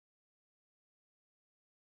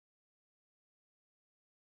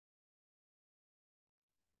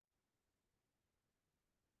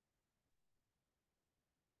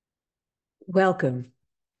Welcome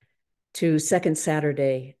to Second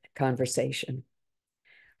Saturday Conversation,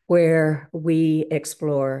 where we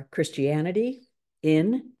explore Christianity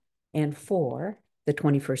in and for the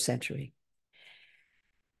 21st century.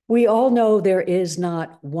 We all know there is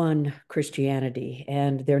not one Christianity,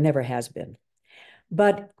 and there never has been.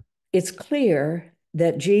 But it's clear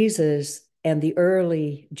that Jesus and the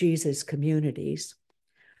early Jesus communities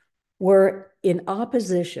were in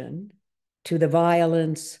opposition to the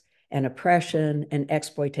violence and oppression and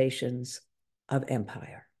exploitations of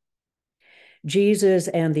empire. Jesus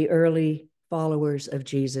and the early followers of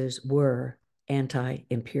Jesus were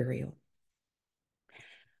anti-imperial.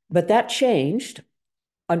 But that changed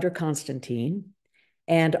under Constantine,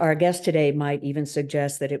 and our guest today might even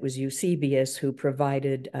suggest that it was Eusebius who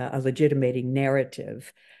provided a legitimating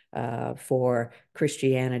narrative for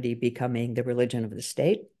Christianity becoming the religion of the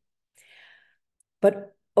state.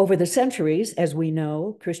 But over the centuries, as we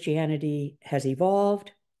know, Christianity has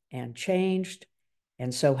evolved and changed,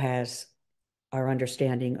 and so has our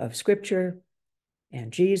understanding of Scripture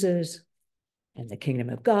and Jesus and the kingdom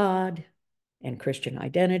of God and Christian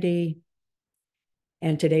identity.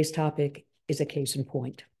 And today's topic is a case in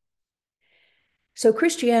point. So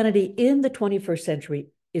Christianity in the 21st century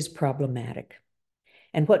is problematic.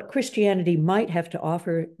 And what Christianity might have to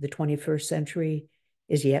offer the 21st century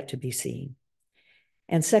is yet to be seen.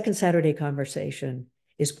 And Second Saturday Conversation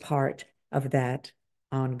is part of that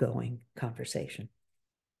ongoing conversation.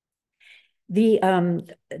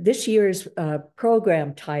 This year's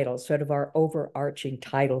program title, sort of our overarching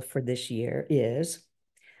title for this year, is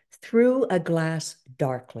Through a Glass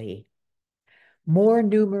Darkly, More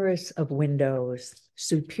Numerous of Windows,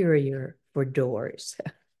 Superior for Doors.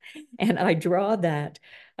 And I draw that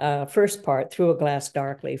first part, through a glass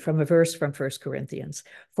darkly, from a verse from 1 Corinthians.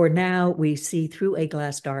 For now we see through a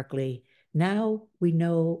glass darkly, now we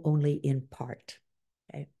know only in part.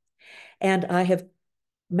 Okay? And I have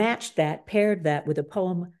matched that, paired that with a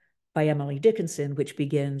poem by Emily Dickinson, which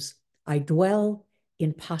begins, I dwell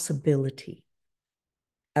in possibility,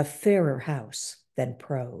 a fairer house than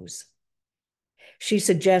prose. She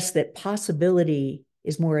suggests that possibility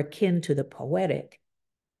is more akin to the poetic,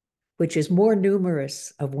 which is more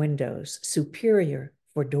numerous of windows, superior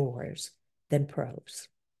for doors than prose.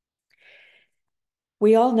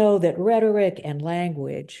 We all know that rhetoric and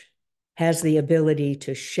language has the ability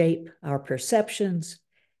to shape our perceptions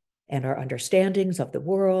and our understandings of the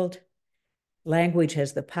world. Language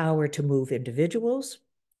has the power to move individuals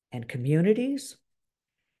and communities.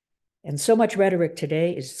 And so much rhetoric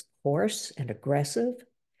today is coarse and aggressive.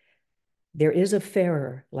 There is a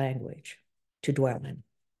fairer language to dwell in.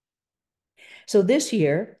 So this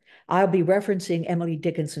year, I'll be referencing Emily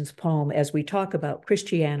Dickinson's poem as we talk about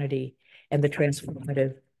Christianity and the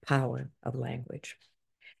transformative power of language.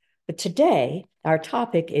 But today, our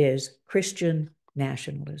topic is Christian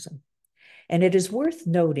nationalism. And it is worth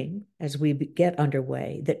noting, as we get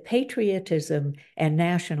underway, that patriotism and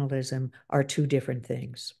nationalism are two different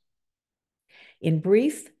things. In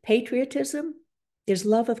brief, patriotism is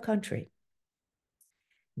love of country.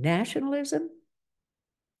 Nationalism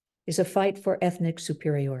is a fight for ethnic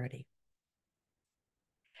superiority.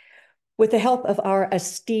 With the help of our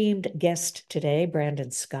esteemed guest today,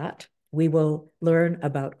 Brandon Scott, we will learn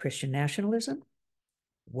about Christian nationalism,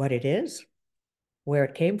 what it is, where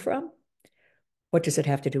it came from, what does it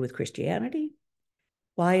have to do with Christianity,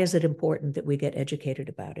 why is it important that we get educated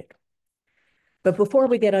about it. But before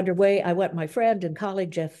we get underway, I want my friend and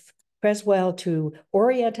colleague, Jeff Creswell, to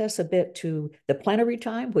orient us a bit to the plenary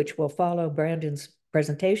time, which will follow Brandon's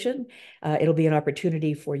presentation. It'll be an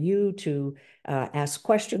opportunity for you to ask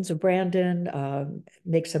questions of Brandon,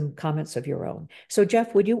 make some comments of your own. So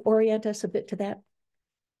Jeff, would you orient us a bit to that?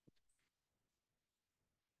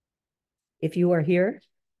 If you are here.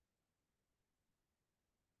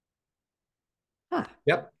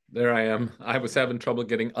 Yep, there I am. I was having trouble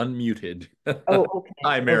getting unmuted. Oh, okay.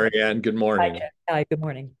 Hi, Marianne. Good morning. Hi, good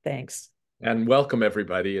morning. Thanks. And welcome,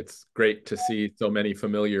 everybody. It's great to see so many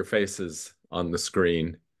familiar faces on the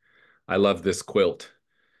screen. I love this quilt.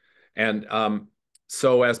 And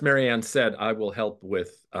so as Marianne said, I will help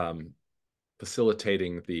with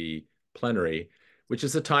facilitating the plenary, which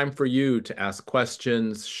is a time for you to ask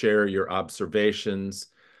questions, share your observations.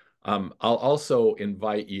 I'll also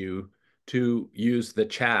invite you to use the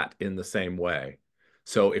chat in the same way.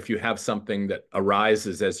 So if you have something that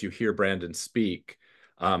arises as you hear Brandon speak,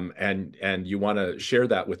 and you want to share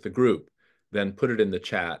that with the group, then put it in the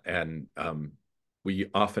chat. And we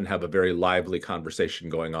often have a very lively conversation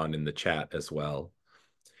going on in the chat as well.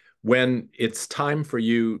 When it's time for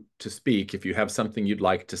you to speak, if you have something you'd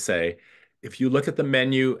like to say, if you look at the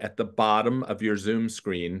menu at the bottom of your Zoom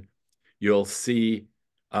screen, you'll see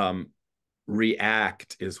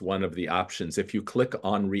React is one of the options. If you click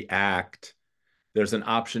on React, there's an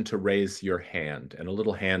option to raise your hand, and a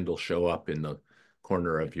little hand will show up in the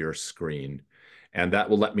corner of your screen. And that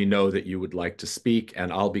will let me know that you would like to speak,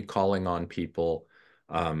 and I'll be calling on people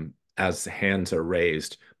as hands are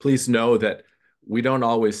raised. Please know that we don't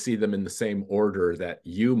always see them in the same order that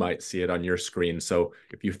you might see it on your screen. So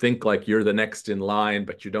if you think like you're the next in line,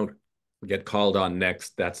 but you don't get called on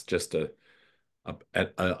next, that's just a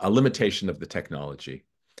limitation of the technology.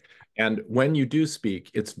 And when you do speak,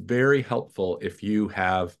 it's very helpful if you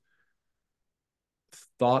have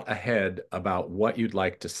thought ahead about what you'd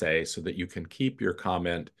like to say so that you can keep your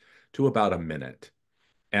comment to about a minute.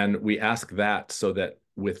 And we ask that so that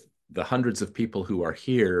with the hundreds of people who are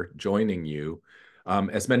here joining you,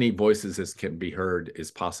 as many voices as can be heard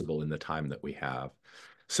is possible in the time that we have.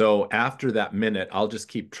 So after that minute, I'll just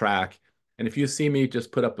keep track. And if you see me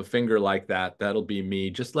just put up a finger like that, that'll be me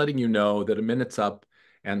just letting you know that a minute's up.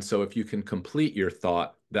 And so if you can complete your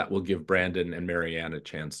thought, that will give Brandon and Marianne a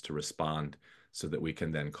chance to respond so that we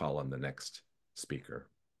can then call on the next speaker.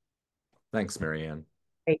 Thanks, Marianne.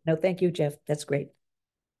 Great. No, thank you, Jeff. That's great.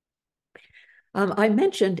 I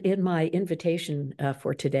mentioned in my invitation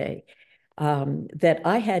for today that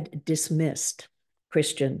I had dismissed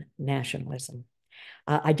Christian nationalism.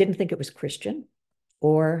 I didn't think it was Christian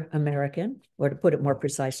or American, or to put it more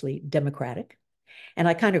precisely, democratic. And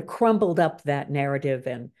I kind of crumbled up that narrative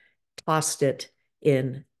and tossed it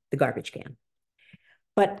in the garbage can.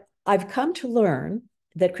 But I've come to learn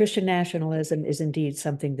that Christian nationalism is indeed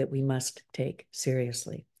something that we must take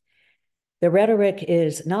seriously. The rhetoric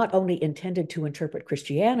is not only intended to interpret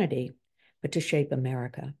Christianity, but to shape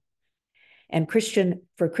America. And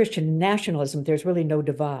for Christian nationalism, there's really no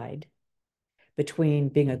divide between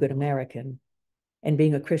being a good American and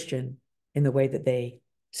being a Christian in the way that they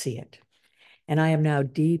see it. And I am now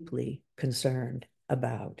deeply concerned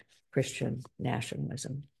about Christian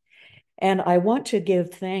nationalism. And I want to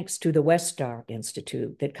give thanks to the Westar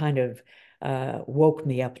Institute that kind of woke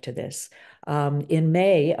me up to this. In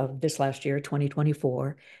May of this last year,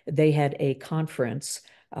 2024, they had a conference.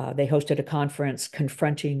 They hosted a conference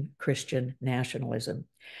confronting Christian nationalism.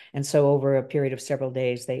 And so over a period of several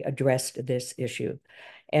days, they addressed this issue.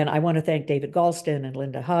 And I want to thank David Galston and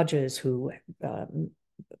Linda Hodges, who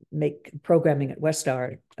make programming at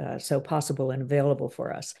Westar so possible and available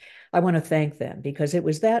for us. I want to thank them because it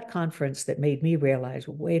was that conference that made me realize,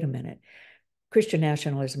 wait a minute, Christian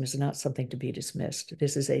nationalism is not something to be dismissed.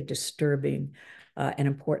 This is a disturbing and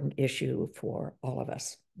important issue for all of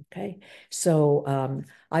us. Okay, so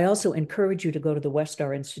I also encourage you to go to the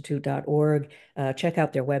westarinstitute.org, check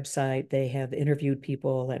out their website. They have interviewed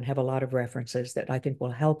people and have a lot of references that I think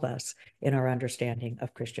will help us in our understanding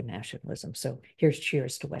of Christian nationalism. So here's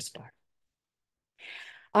cheers to Westar.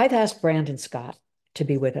 I've asked Brandon Scott to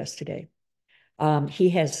be with us today.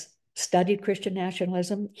 He has studied Christian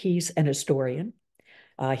nationalism. He's an historian.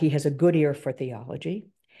 He has a good ear for theology.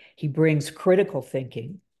 He brings critical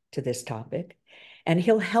thinking to this topic, and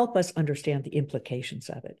he'll help us understand the implications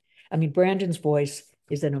of it. I mean, Brandon's voice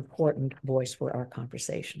is an important voice for our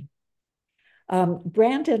conversation.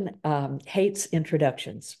 Brandon hates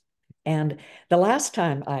introductions. And the last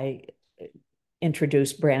time I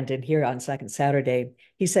introduced Brandon here on Second Saturday,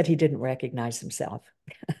 he said he didn't recognize himself.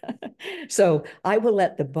 So I will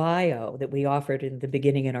let the bio that we offered in the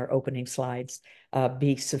beginning in our opening slides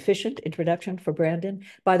be sufficient introduction for Brandon.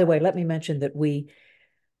 By the way, let me mention that we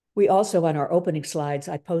also, on our opening slides,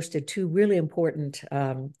 I posted two really important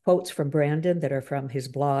quotes from Brandon that are from his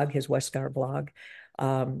blog, his Westar blog.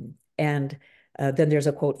 And then there's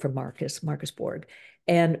a quote from Marcus Borg.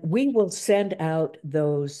 And we will send out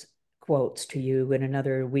those quotes to you in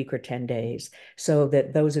another week or 10 days so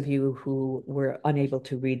that those of you who were unable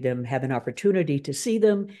to read them have an opportunity to see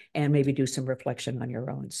them and maybe do some reflection on your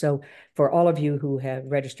own. So for all of you who have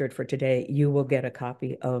registered for today, you will get a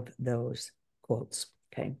copy of those quotes.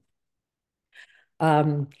 Okay.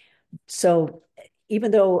 So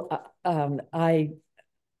even though I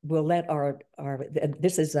will let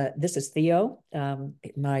this is Theo,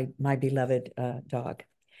 my beloved dog.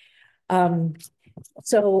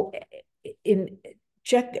 So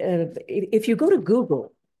if you go to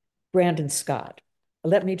Google Brandon Scott,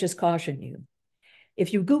 let me just caution you.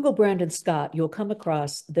 If you Google Brandon Scott, you'll come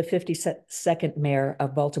across the 52nd mayor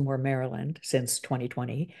of Baltimore, Maryland since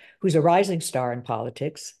 2020, who's a rising star in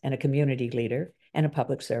politics and a community leader and a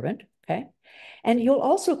public servant, okay? And you'll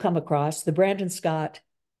also come across the Brandon Scott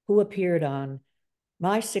who appeared on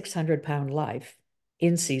My 600-Pound Life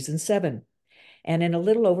in season 7. And in a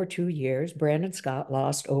little over 2 years, Brandon Scott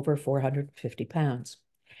lost over 450 pounds.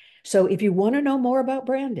 So if you want to know more about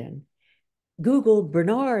Brandon, Google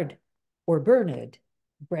Bernard or Bernard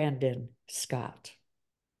Brandon Scott,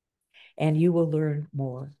 and you will learn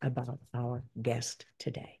more about our guest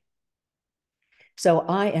today. So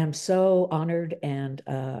I am so honored and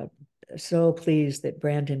so pleased that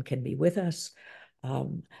Brandon can be with us.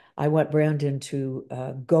 I want Brandon to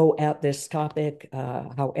go at this topic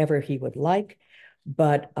however he would like,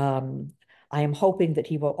 but I am hoping that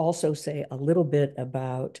he will also say a little bit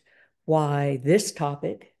about why this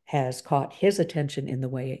topic has caught his attention in the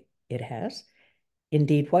way it has.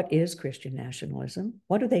 Indeed, what is Christian nationalism?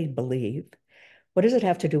 What do they believe? What does it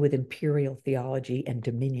have to do with imperial theology and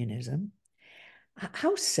dominionism?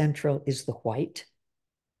 How central is the white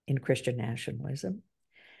in Christian nationalism?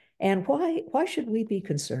 And why should we be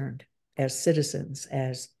concerned as citizens,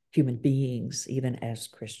 as human beings, even as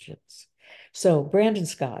Christians? So, Brandon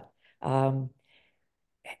Scott,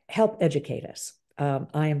 help educate us.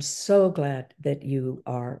 I am so glad that you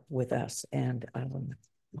are with us, and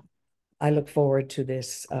I look forward to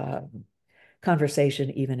this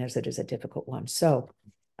conversation, even as it is a difficult one. So,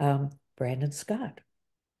 Brandon Scott,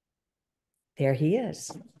 there he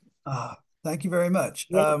is. Thank you very much.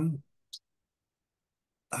 Yeah.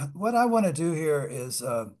 What I want to do here is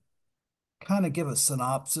kind of give a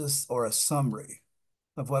synopsis or a summary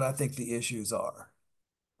of what I think the issues are.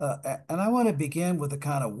 And I want to begin with a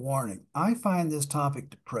kind of warning. I find this topic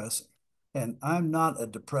depressing, and I'm not a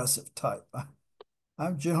depressive type.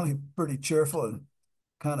 I'm generally pretty cheerful and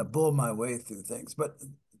kind of bull my way through things. But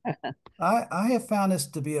I have found this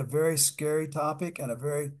to be a very scary topic and a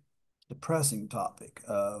very depressing topic.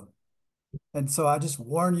 And so I just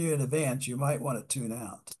warn you in advance, you might want to tune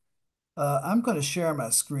out. I'm going to share my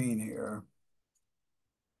screen here.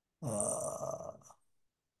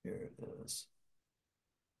 Here it is.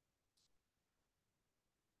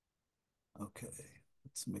 Okay,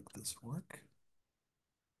 let's make this work.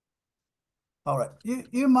 All right,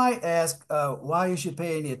 you might ask why you should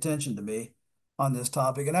pay any attention to me on this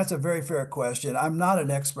topic, and that's a very fair question. I'm not an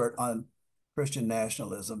expert on Christian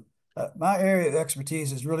nationalism. My area of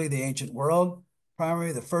expertise is really the ancient world,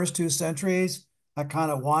 primarily the first 2 centuries. I kind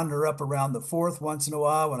of wander up around the 4th once in a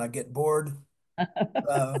while when I get bored.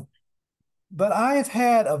 But I have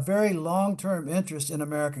had a very long-term interest in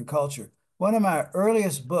American culture. One of my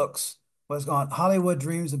earliest books was on Hollywood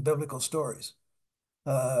dreams and biblical stories,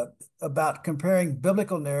 about comparing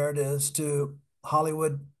biblical narratives to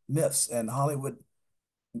Hollywood myths and Hollywood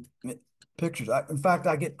pictures. In fact,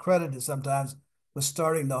 I get credited sometimes with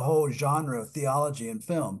starting the whole genre of theology in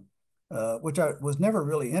film, which I was never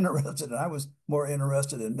really interested in. I was more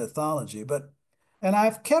interested in mythology, and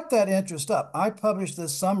I've kept that interest up. I published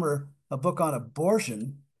this summer a book on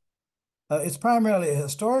abortion. It's primarily a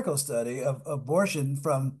historical study of abortion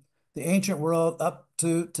from the ancient world up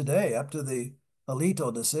to today, up to the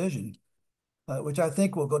Alito decision, which I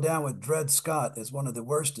think will go down with Dred Scott as one of the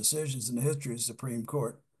worst decisions in the history of the Supreme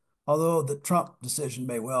Court, although the Trump decision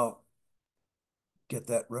may well get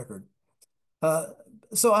that record.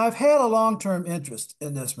 So I've had a long-term interest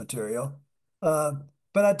in this material, but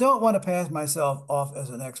I don't want to pass myself off as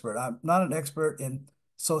an expert. I'm not an expert in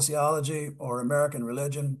sociology or American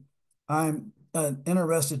religion. I'm an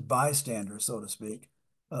interested bystander, so to speak,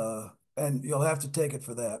 and you'll have to take it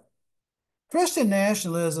for that. Christian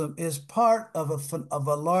nationalism is part of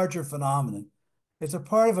a larger phenomenon. It's a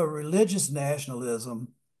part of a religious nationalism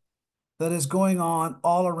that is going on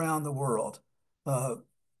all around the world.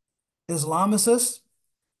 Islamicists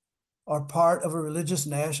are part of a religious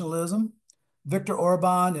nationalism. Viktor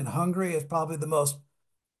Orban in Hungary is probably the most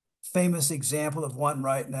famous example of one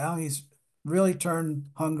right now. He's really turned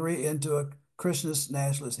Hungary into a Christian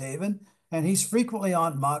nationalist haven, and he's frequently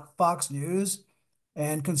on Fox News,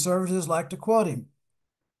 and conservatives like to quote him.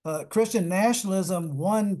 Christian nationalism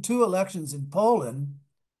won 2 elections in Poland,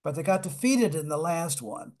 but they got defeated in the last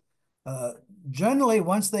one. Generally,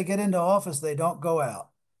 once they get into office, they don't go out.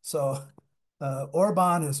 So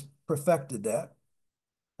Orban has perfected that.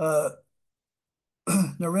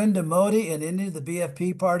 Narendra Modi in India, the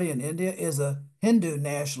BFP party in India, is a Hindu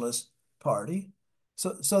nationalist party.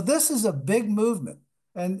 So this is a big movement.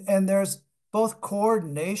 And there's both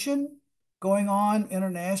coordination going on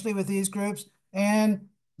internationally with these groups, and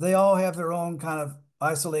they all have their own kind of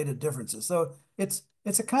isolated differences. So it's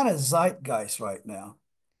a kind of zeitgeist right now.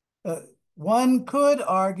 One could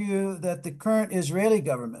argue that the current Israeli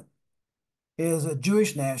government is a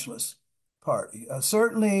Jewish nationalist party.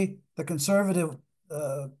 Certainly, the conservative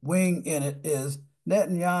wing in it is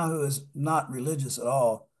Netanyahu is not religious at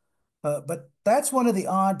all. But that's one of the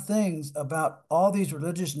odd things about all these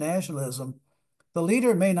religious nationalism. The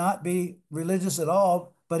leader may not be religious at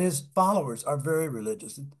all, but his followers are very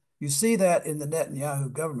religious. You see that in the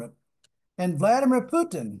Netanyahu government. And Vladimir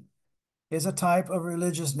Putin is a type of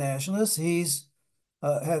religious nationalist. He is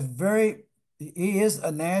a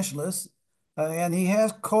nationalist, and he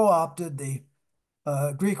has co-opted the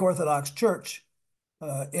Greek Orthodox Church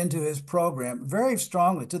into his program very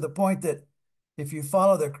strongly, to the point that if you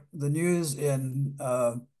follow the news in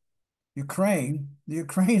Ukraine, the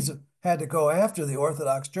Ukrainians have had to go after the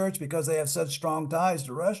Orthodox Church because they have such strong ties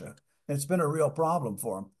to Russia. And it's been a real problem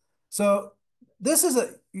for them. So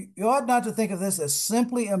you ought not to think of this as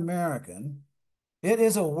simply American. It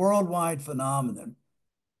is a worldwide phenomenon.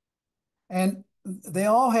 And they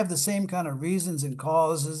all have the same kind of reasons and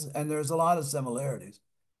causes, and there's a lot of similarities.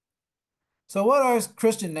 So what are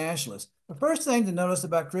Christian nationalists? The first thing to notice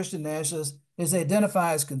about Christian nationalists is they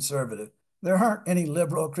identify as conservative. There aren't any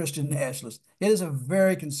liberal Christian nationalists. It is a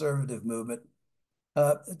very conservative movement,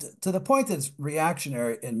 to the point that it's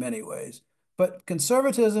reactionary in many ways. But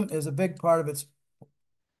conservatism is a big part of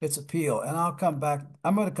its appeal. And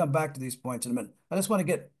I'm going to come back to these points in a minute. I just want to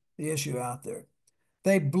get the issue out there.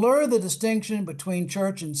 They blur the distinction between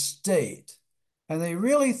church and state. And they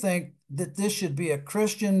really think that this should be a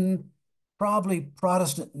Christian, probably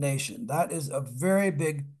Protestant nation. That is a very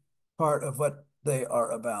big part of what they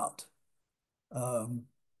are about.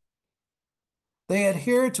 They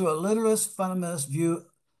adhere to a literalist fundamentalist view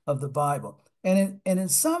of the Bible. And in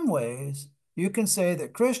some ways, you can say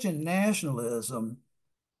that Christian nationalism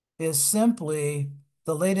is simply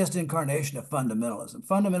the latest incarnation of fundamentalism.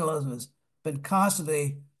 Fundamentalism has been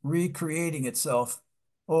constantly recreating itself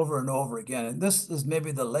over and over again. And this is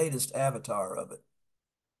maybe the latest avatar of it.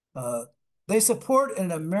 They support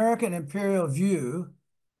an American imperial view,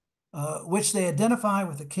 which they identify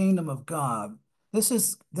with the kingdom of God. This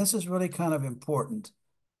is really kind of important.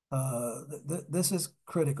 This is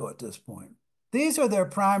critical at this point. These are their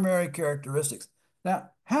primary characteristics.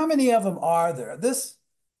 Now, how many of them are there?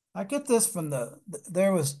 I get this from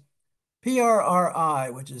there was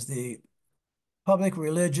PRRI, which is the Public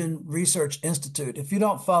Religion Research Institute. If you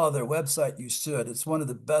don't follow their website, you should. It's one of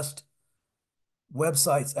the best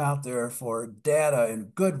websites out there for data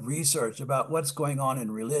and good research about what's going on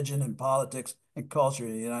in religion and politics and culture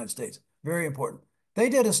in the United States. Very important. They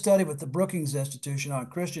did a study with the Brookings Institution on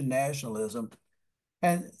Christian nationalism,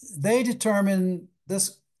 and they determined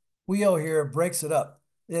this wheel here breaks it up.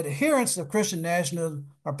 The adherents of Christian nationalism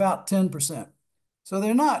are about 10%. So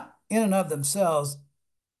they're not in and of themselves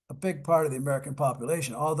a big part of the American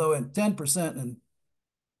population, although 10% in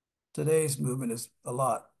today's movement is a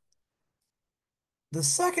lot. The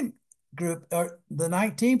second group are the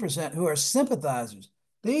 19% who are sympathizers.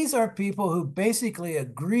 These are people who basically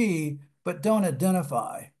agree but don't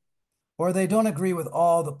identify, or they don't agree with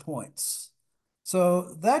all the points.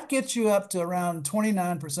 So that gets you up to around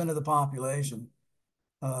 29% of the population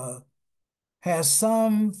has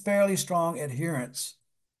some fairly strong adherence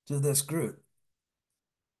to this group.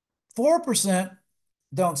 4%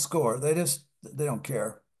 don't score. They don't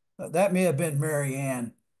care. That may have been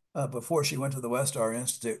Marianne before she went to the Westar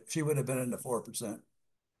Institute. She would have been in the 4%.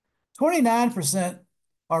 29%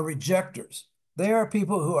 are rejectors. They are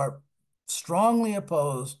people who are strongly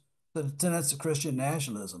opposed to the tenets of Christian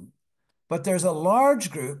nationalism. But there's a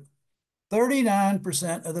large group,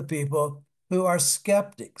 39% of the people, who are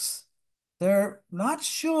skeptics. They're not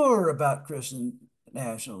sure about Christian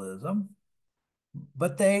nationalism,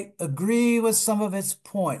 but they agree with some of its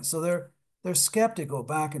points. So they're skeptical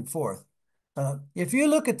back and forth. If you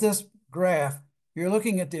look at this graph, you're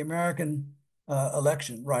looking at the American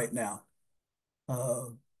election right now.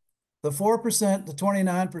 The 4%, the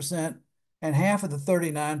 29%, and half of the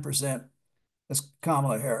 39% is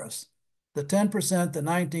Kamala Harris. The 10%, the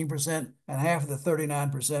 19%, and half of the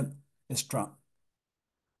 39% is Trump.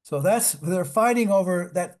 So they're fighting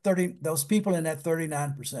over those people in that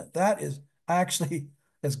 39%. That is actually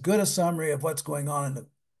as good a summary of what's going on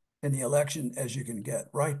in the election as you can get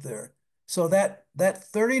right there. So that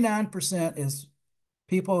 39% is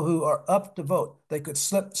people who are up to vote. They could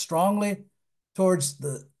slip strongly towards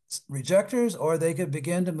the rejectors, or they could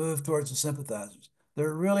begin to move towards the sympathizers.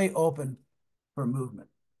 They're really open for movement.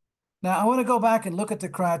 Now, I want to go back and look at the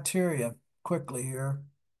criteria quickly here.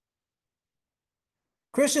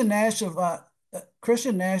 Christian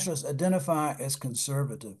nationalists identify as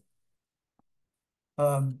conservative.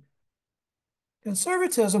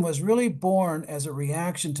 Conservatism was really born as a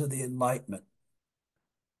reaction to the Enlightenment.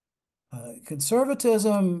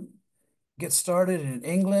 Conservatism gets started in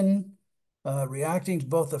England, reacting to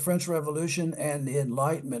both the French Revolution and the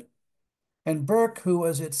Enlightenment. And Burke, who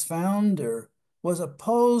was its founder, was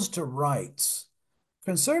opposed to rights.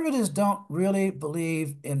 Conservatives don't really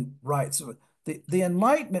believe in rights. The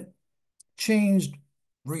Enlightenment changed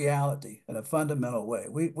reality in a fundamental way.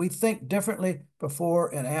 We think differently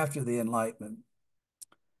before and after the Enlightenment.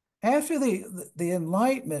 After the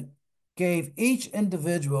Enlightenment gave each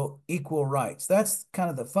individual equal rights. That's kind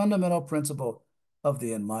of the fundamental principle of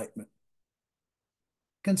the Enlightenment.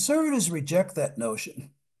 Conservatives reject that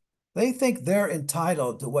notion. They think they're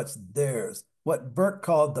entitled to what's theirs, what Burke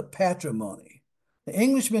called the patrimony. The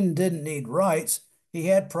Englishman didn't need rights. He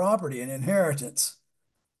had property and inheritance.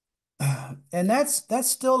 And that's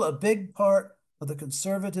still a big part of the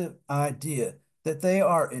conservative idea that they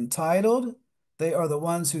are entitled. They are the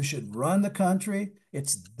ones who should run the country.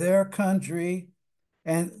 It's their country.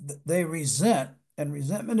 And they resent, and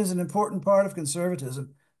resentment is an important part of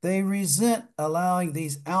conservatism. They resent allowing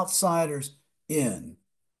these outsiders in.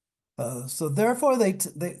 So therefore,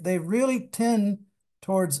 they really tend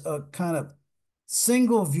towards a kind of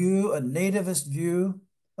single view, a nativist view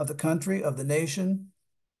of the country, of the nation,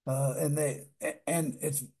 and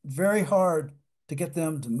it's very hard to get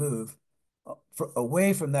them to move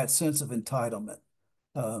away from that sense of entitlement.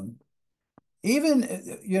 Even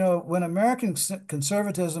when American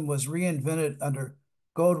conservatism was reinvented under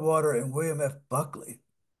Goldwater and William F. Buckley,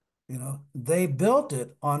 they built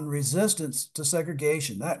it on resistance to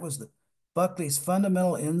segregation. That was Buckley's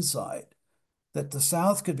fundamental insight, that the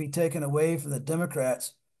South could be taken away from the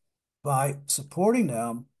Democrats by supporting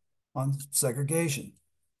them on segregation.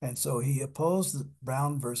 And so he opposed the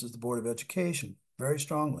Brown versus the Board of Education very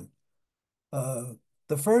strongly. One of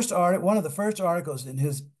the first articles in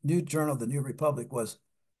his new journal, The New Republic, was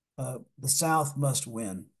 "The South Must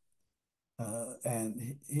Win."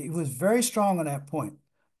 And he was very strong on that point.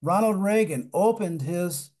 Ronald Reagan opened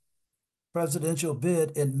his presidential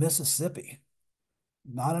bid in Mississippi.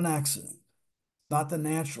 Not an accident, not the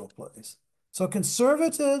natural place. So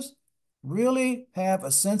conservatives really have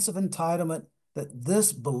a sense of entitlement that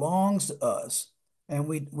this belongs to us, and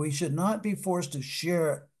we should not be forced to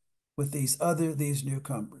share it with these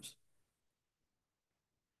newcomers.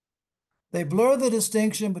 They blur the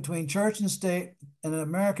distinction between church and state, and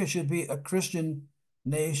America should be a Christian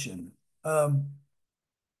nation.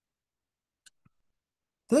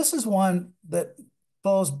 This is one that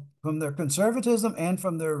flows from their conservatism and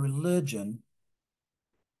from their religion.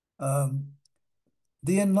 The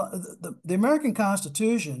American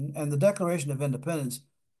Constitution and the Declaration of Independence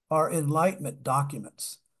are Enlightenment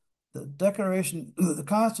documents. The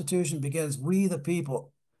Constitution begins, "We the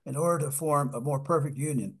people," in order to form a more perfect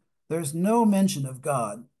union. There's no mention of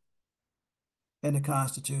God in the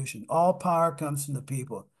Constitution. All power comes from the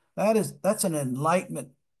people. That's an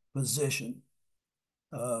Enlightenment position.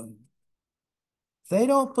 They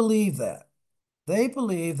don't believe that. They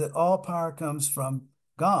believe that all power comes from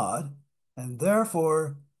God, and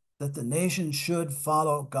therefore that the nation should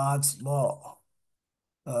follow God's law.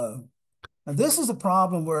 And this is a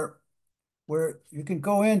problem where you can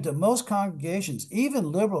go into most congregations,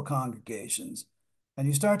 even liberal congregations, and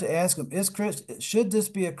you start to ask them, should this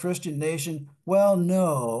be a Christian nation? Well,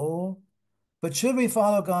 no. But should we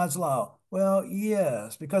follow God's law? Well,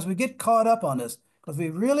 yes, because we get caught up on this, because we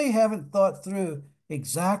really haven't thought through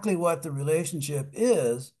exactly what the relationship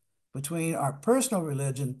is between our personal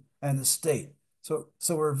religion and the state. So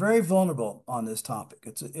we're very vulnerable on this topic.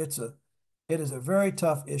 It is a very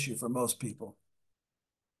tough issue for most people.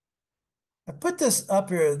 I put this up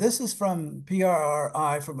here. This is from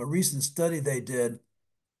PRRI, from a recent study they did.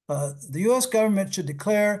 The U.S. government should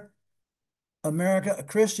declare America a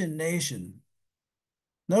Christian nation.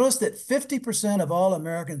 Notice that 50% of all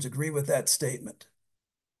Americans agree with that statement.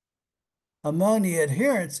 Among the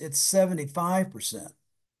adherents, it's 75%.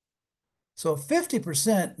 So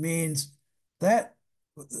 50% means that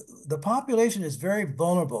the population is very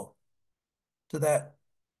vulnerable to that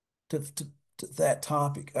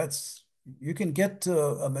topic. You can get to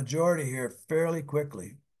a majority here fairly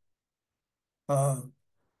quickly.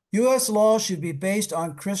 U.S. law should be based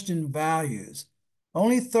on Christian values.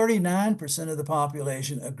 Only 39% of the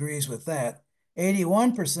population agrees with that.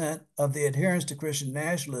 81% of the adherents to Christian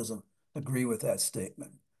nationalism agree with that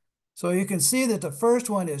statement. So you can see that the first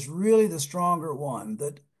one is really the stronger one,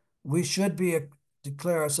 that we should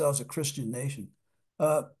declare ourselves a Christian nation.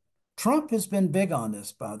 Trump has been big on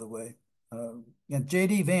this, by the way, and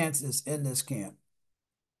J.D. Vance is in this camp.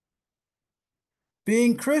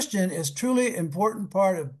 Being Christian is truly an important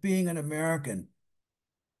part of being an American.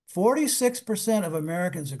 46% of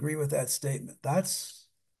Americans agree with that statement. That's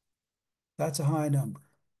a high number.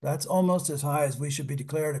 That's almost as high as we should be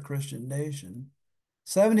declared a Christian nation.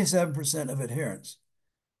 77% of adherents.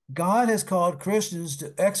 God has called Christians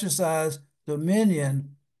to exercise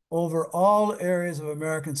dominion over all areas of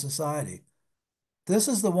American society. This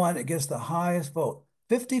is the one that gets the highest vote.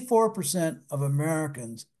 54% of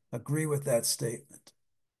Americans agree with that statement.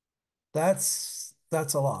 That's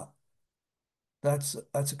a lot. That's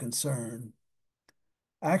a concern.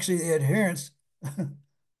 Actually, the adherents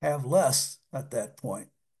have less at that point.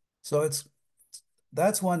 So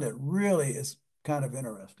that's one that really is kind of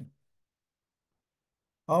interesting.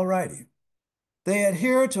 All righty. They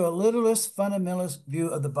adhere to a literalist fundamentalist view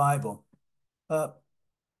of the Bible.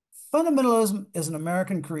 Fundamentalism is an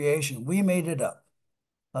American creation. We made it up.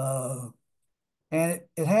 And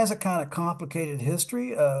it has a kind of complicated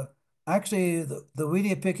history. Actually, the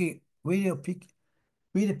Wikipedia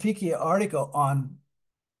article on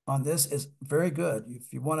this is very good.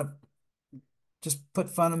 If you want to just put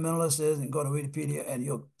fundamentalist and go to Wikipedia, and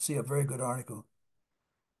you'll see a very good article.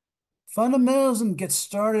 Fundamentalism gets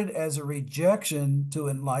started as a rejection to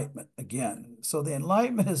enlightenment again. So the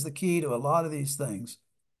enlightenment is the key to a lot of these things.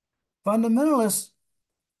 Fundamentalists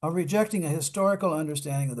are rejecting a historical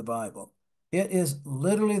understanding of the Bible. It is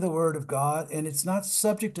literally the word of God, and it's not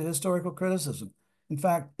subject to historical criticism. In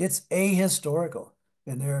fact, it's ahistorical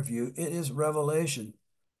in their view. It is revelation.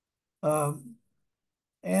 And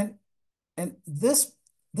this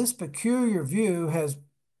peculiar view has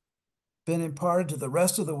been imparted to the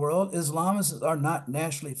rest of the world. Islamists are not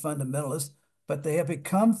nationally fundamentalists, but they have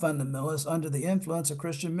become fundamentalists under the influence of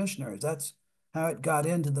Christian missionaries. That's how it got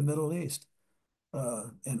into the Middle East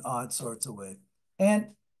in odd sorts of ways.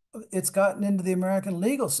 And it's gotten into the American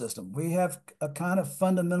legal system. We have a kind of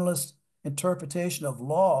fundamentalist interpretation of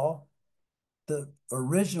law. The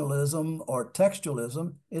originalism or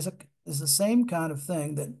textualism is the same kind of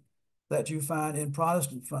thing that you find in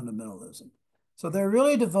Protestant fundamentalism. So they're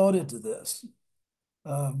really devoted to this.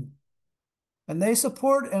 And they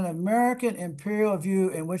support an American imperial view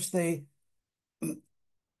in which they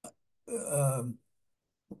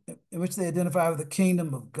identify with the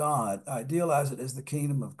kingdom of God, idealize it as the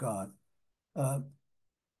kingdom of God.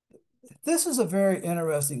 This is a very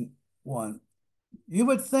interesting one. You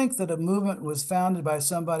would think that a movement was founded by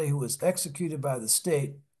somebody who was executed by the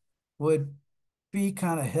state would be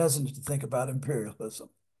kind of hesitant to think about imperialism.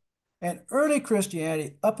 And early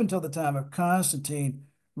Christianity, up until the time of Constantine,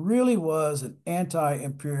 really was an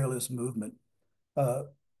anti-imperialist movement. You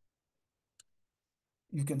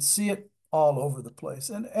can see it all over the place,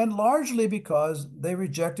 and largely because they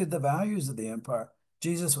rejected the values of the empire.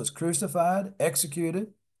 Jesus was crucified,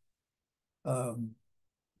 executed.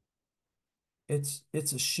 It's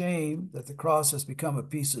a shame that the cross has become a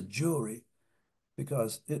piece of jewelry,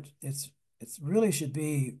 because it really should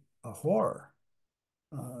be a horror.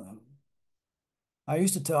 I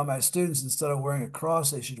used to tell my students, instead of wearing a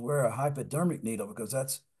cross, they should wear a hypodermic needle, because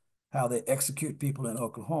that's how they execute people in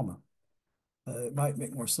Oklahoma. It might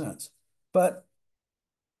make more sense. But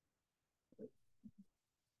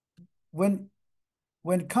when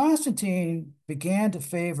Constantine began to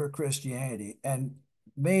favor Christianity and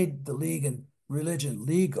made the Legan religion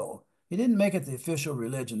legal, he didn't make it the official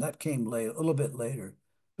religion. That came later, a little bit later.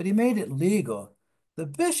 But he made it legal. The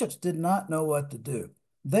bishops did not know what to do.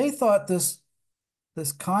 They thought this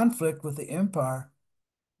conflict with the empire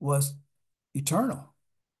was eternal,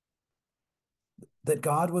 that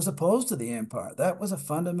God was opposed to the empire. That was a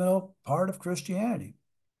fundamental part of Christianity,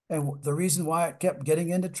 and the reason why it kept getting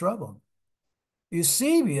into trouble.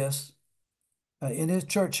 Eusebius, in his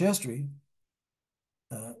church history,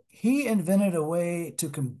 he invented a way to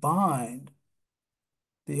combine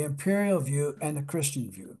the imperial view and the Christian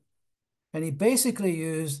view. And he basically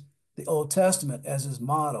used the Old Testament as his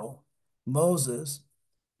model, Moses,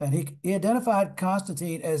 and he identified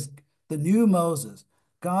Constantine as the new Moses.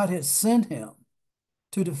 God had sent him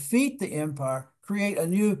to defeat the empire, create a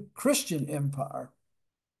new Christian empire.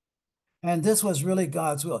 And this was really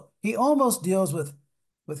God's will. He almost deals with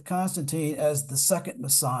Constantine as the second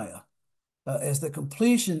Messiah, as the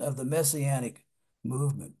completion of the Messianic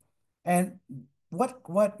movement. And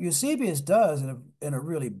what Eusebius does in a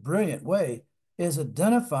really brilliant way is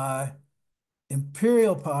identify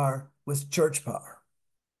imperial power with church power.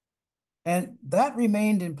 And that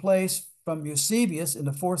remained in place from Eusebius in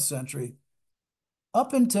the 4th century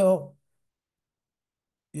up until,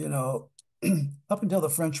 up until the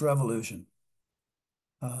French Revolution.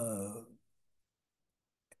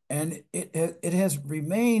 And it has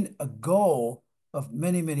remained a goal of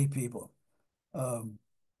many, many people.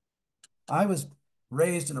 I was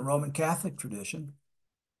raised in a Roman Catholic tradition,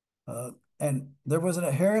 and there was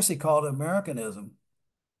a heresy called Americanism.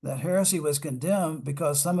 That heresy was condemned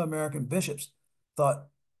because some American bishops thought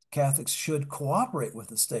Catholics should cooperate with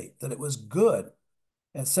the state, that it was good,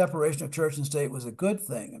 and separation of church and state was a good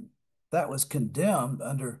thing. And that was condemned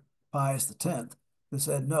under Pius X, who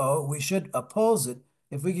said, no, we should oppose it.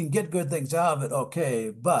 If we can get good things out of it, okay,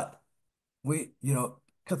 but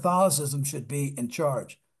Catholicism should be in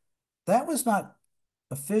charge. That was not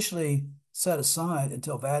officially set aside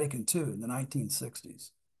until Vatican II in the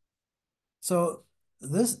 1960s. So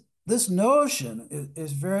this notion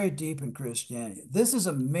is very deep in Christianity. This is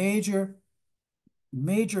a major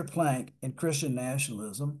plank in Christian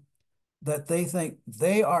nationalism, that they think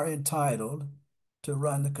they are entitled to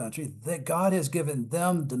run the country, that God has given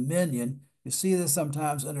them dominion. You see this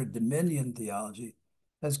sometimes under dominion theology,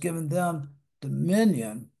 has given them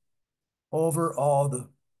dominion over all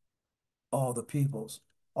the peoples,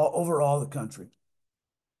 over all the country.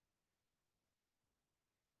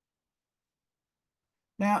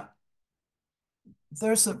 Now,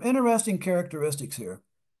 there's some interesting characteristics here.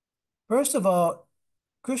 First of all,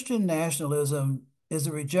 Christian nationalism is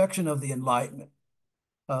a rejection of the Enlightenment,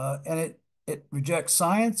 and it rejects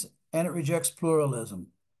science and it rejects pluralism.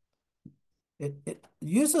 It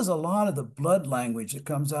uses a lot of the blood language that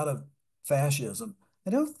comes out of fascism.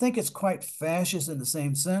 I don't think it's quite fascist in the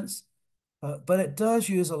same sense, but it does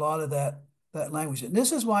use a lot of that language. And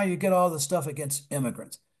this is why you get all the stuff against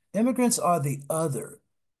immigrants. Immigrants are the other,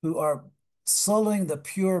 who are sullying the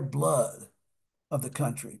pure blood of the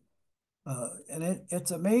country. And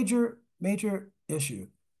it's a major issue.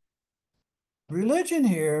 Religion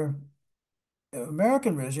here,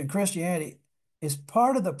 American religion, Christianity, is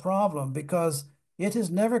part of the problem because it has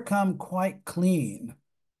never come quite clean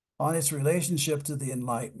on its relationship to the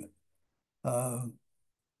Enlightenment.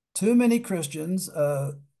 Too many Christians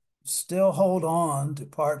still hold on to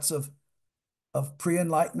parts of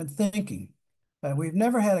pre-Enlightenment thinking. We've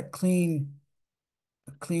never had a clean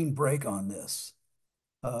break on this,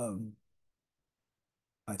 I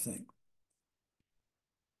think.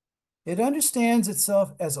 It understands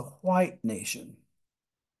itself as a white nation.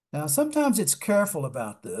 Now, sometimes it's careful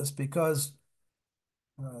about this because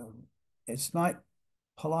it's not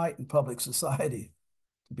polite in public society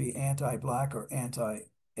to be anti-Black or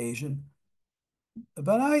anti-Asian.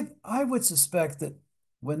 But I would suspect that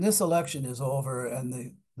when this election is over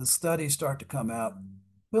and the studies start to come out,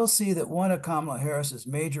 we'll see that one of Kamala Harris's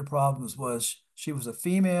major problems was she was a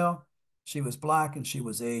female, she was Black, and she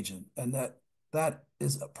was Asian, and that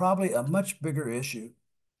is probably a much bigger issue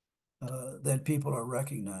than people are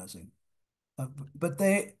recognizing. But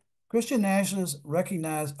Christian nationalists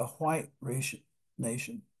recognize a white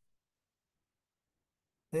nation.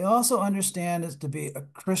 They also understand it to be a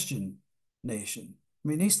Christian nation. I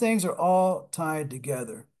mean, these things are all tied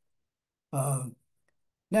together.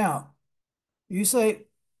 Now, you say,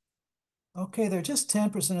 okay, they're just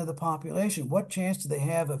 10% of the population. What chance do they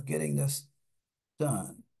have of getting this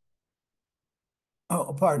done?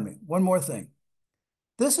 Oh, pardon me. One more thing.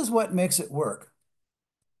 This is what makes it work.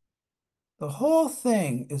 The whole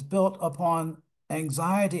thing is built upon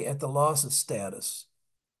anxiety at the loss of status.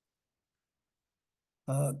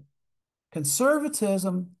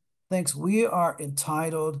 Conservatism thinks we are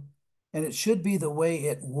entitled and it should be the way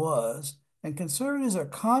it was. And conservatives are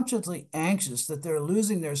consciously anxious that they're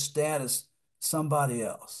losing their status to somebody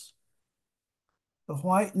else. The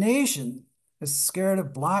white nation is scared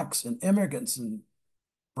of Blacks and immigrants and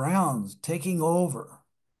Browns taking over.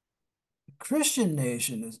 The Christian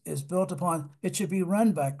nation is built upon, it should be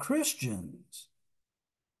run by Christians,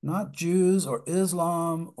 not Jews or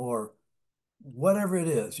Islam or whatever it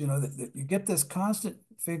is. You know, you get this constant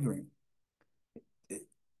figuring.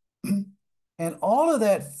 And all of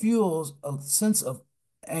that fuels a sense of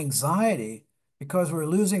anxiety because we're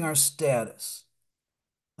losing our status.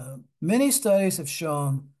 Many studies have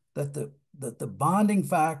shown that the bonding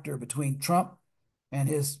factor between Trump and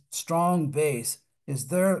his strong base is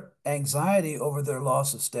their anxiety over their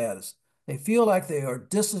loss of status. They feel like they are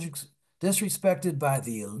disrespected by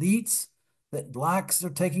the elites, that Blacks are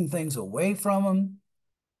taking things away from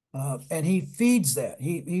them. And he feeds that.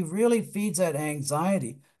 He really feeds that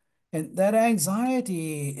anxiety. And that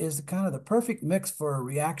anxiety is kind of the perfect mix for a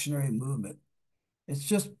reactionary movement. It's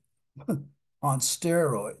just on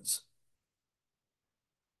steroids.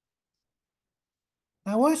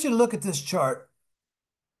 Now, I want you to look at this chart.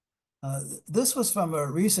 This was from a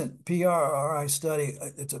recent PRRI study.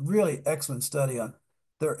 It's a really excellent study on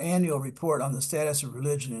their annual report on the status of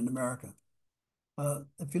religion in America.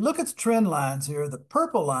 If you look at the trend lines here, the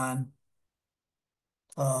purple line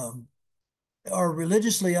are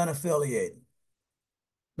religiously unaffiliated.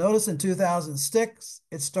 Notice in 2006,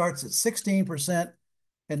 it starts at 16%,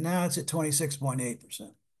 and now it's at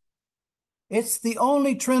 26.8%. It's the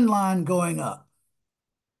only trend line going up.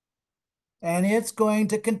 And it's going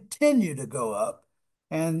to continue to go up.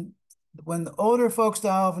 And when the older folks die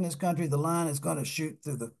off in this country, the line is going to shoot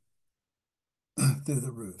through the through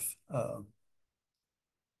the roof.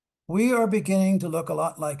 We are beginning to look a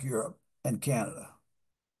lot like Europe and Canada.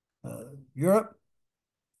 Europe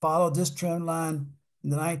followed this trend line in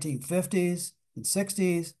the 1950s and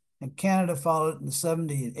 60s, and Canada followed it in the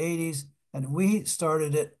 70s and 80s, and we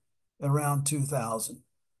started it around 2000.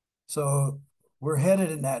 So we're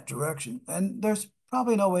headed in that direction, and there's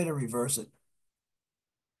probably no way to reverse it.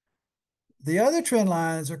 The other trend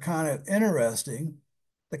lines are kind of interesting.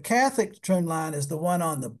 The Catholic trend line is the one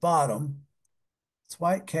on the bottom. It's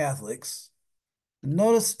white Catholics. And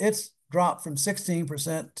notice it's dropped from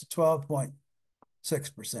 16% to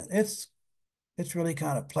 12.6%. It's really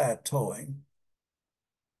kind of plateauing.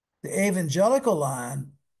 The evangelical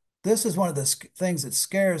line, this is one of the things that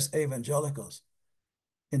scares evangelicals.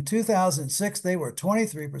 In 2006, they were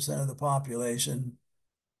 23% of the population.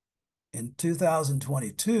 In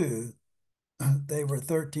 2022, they were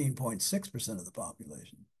 13.6% of the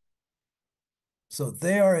population. So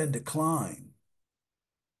they are in decline,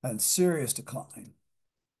 and serious decline.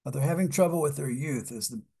 They're having trouble with their youth is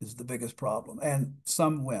the biggest problem, and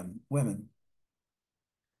some women.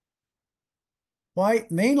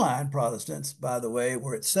 White mainline Protestants, by the way,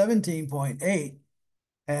 were at 17.8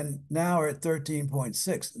 and now are at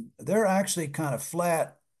 13.6. They're actually kind of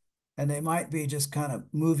flat, and they might be just kind of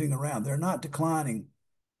moving around. They're not declining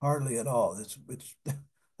hardly at all.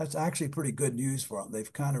 That's actually pretty good news for them.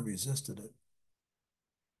 They've kind of resisted it.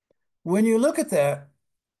 When you look at that,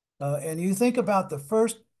 and you think about the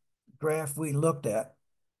first graph we looked at,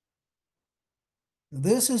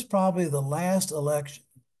 this is probably the last election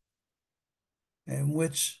in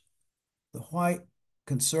which the white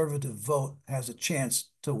conservative vote has a chance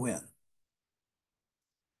to win.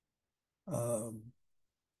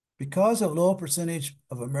 Because of low percentage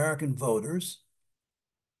of American voters,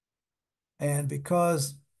 and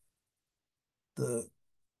because the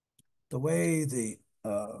way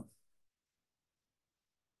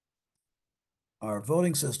our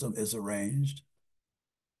voting system is arranged,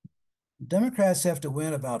 Democrats have to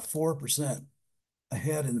win about 4%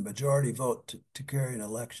 ahead in the majority vote to carry an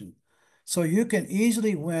election. So you can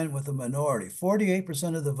easily win with a minority.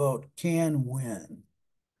 48% of the vote can win.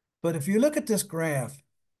 But if you look at this graph,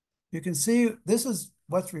 you can see this is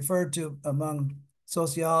what's referred to among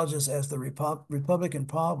sociologists as the Republican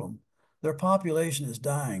problem. Their population is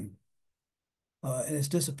dying, and it's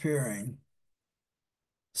disappearing.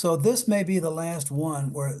 So this may be the last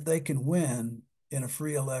one where they can win in a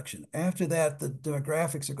free election. After that, the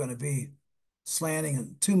demographics are going to be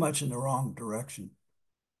slanting too much in the wrong direction.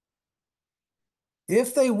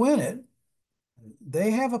 If they win it,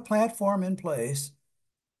 they have a platform in place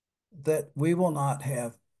that we will not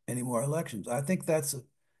have any more elections. I think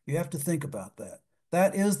you have to think about that.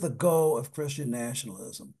 That is the goal of Christian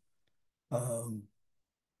nationalism.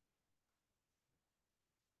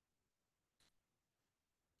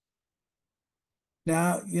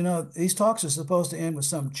 Now, these talks are supposed to end with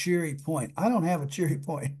some cheery point. I don't have a cheery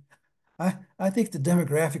point. I think the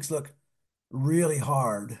demographics look really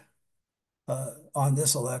hard on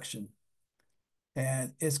this election.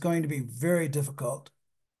 And it's going to be very difficult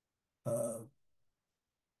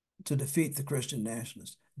to defeat the Christian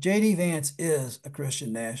nationalists. J.D. Vance is a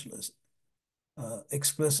Christian nationalist,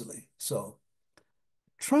 explicitly. So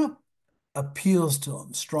Trump appeals to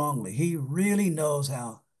him strongly. He really knows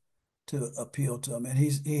how to appeal to them. And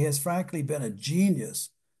he has frankly been a genius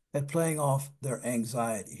at playing off their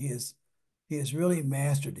anxiety. He has really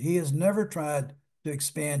mastered. He has never tried to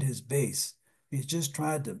expand his base. He's just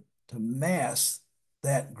tried to mass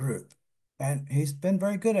that group. And he's been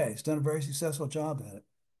very good at it. He's done a very successful job at it.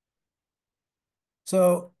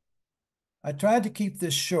 So I tried to keep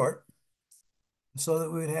this short so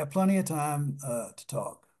that we would have plenty of time to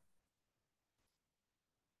talk.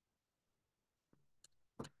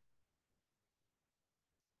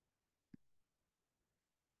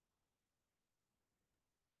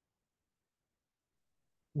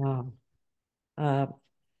 Wow.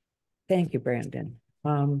 Thank you, Brandon.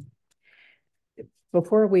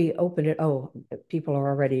 Before we open it, people are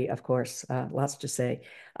already, of course, lots to say.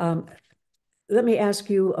 Let me ask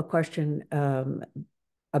you a question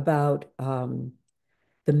about the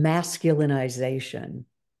masculinization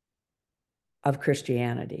of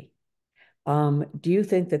Christianity. Do you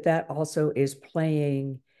think that also is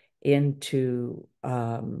playing into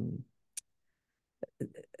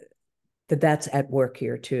that's at work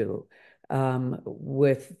here too,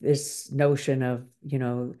 with this notion of,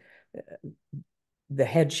 the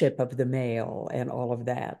headship of the male and all of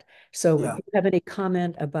that. So do you have any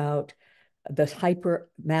comment about the hyper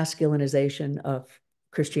masculinization of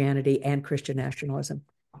Christianity and Christian nationalism?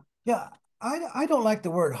 Yeah, I don't like the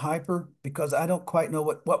word hyper because I don't quite know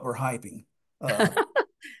what we're hyping.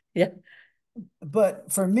 Yeah.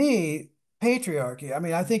 But for me, patriarchy, I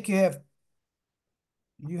mean, I think you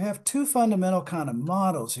have two fundamental kind of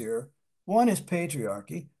models here. One is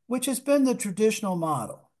patriarchy, which has been the traditional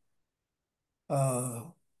model.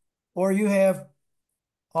 Or you have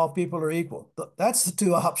all people are equal. That's the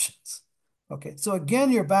two options. Okay, so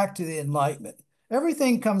again, you're back to the Enlightenment.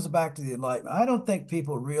 Everything comes back to the Enlightenment. I don't think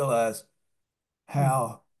people realize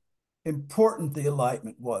how important the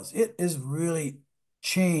Enlightenment was. It has really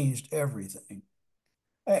changed everything.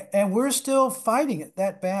 And we're still fighting it,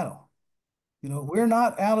 that battle. You know, we're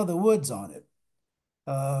not out of the woods on it.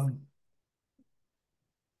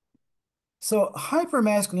 So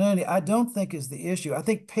hypermasculinity, I don't think is the issue. I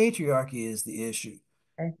think patriarchy is the issue.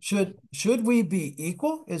 Okay. Should we be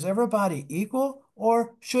equal? Is everybody equal?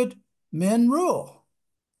 Or should men rule?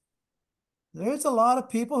 There's a lot of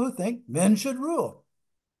people who think men should rule.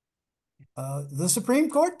 The Supreme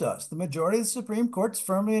Court does. The majority of the Supreme Court's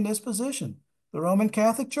firmly in this position. The Roman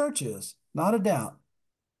Catholic Church is, not a doubt.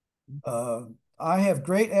 I have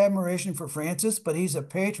great admiration for Francis, but he's a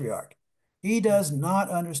patriarch. He does not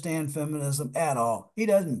understand feminism at all. He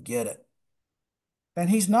doesn't get it. And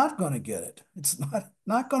he's not going to get it. It's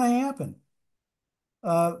not going to happen.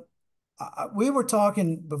 We were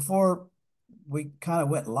talking before we kind of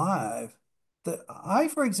went live that I,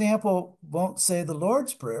 for example, won't say the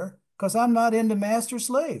Lord's Prayer because I'm not into master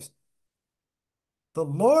slaves. The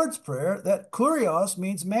Lord's Prayer, that kurios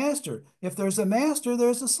means master. If there's a master,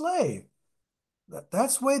 there's a slave.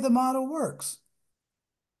 That's the way the model works.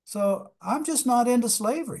 So I'm just not into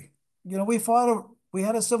slavery. You know, we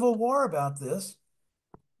had a civil war about this.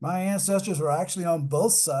 My ancestors were actually on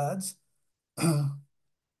both sides.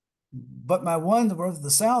 But my ones of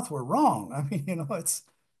the South were wrong. I mean, you know, it's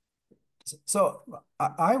so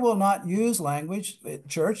I will not use language at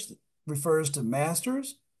church that refers to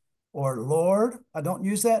masters or Lord. I don't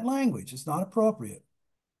use that language. It's not appropriate,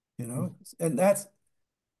 you know, and that's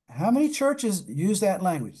how many churches use that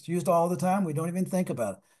language? It's used all the time. We don't even think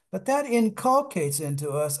about it. But that inculcates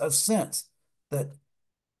into us a sense that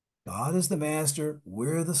God is the master,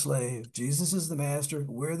 we're the slave. Jesus is the master,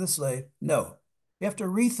 we're the slave. No, you have to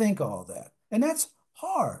rethink all that. And that's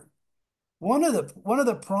hard. One of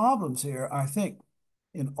the problems here, I think,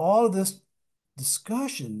 in all of this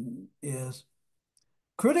discussion is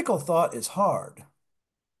critical thought is hard.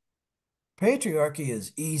 Patriarchy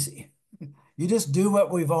is easy. You just do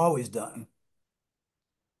what we've always done.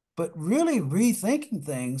 But really rethinking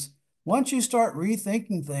things, once you start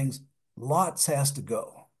rethinking things, lots has to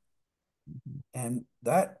go. And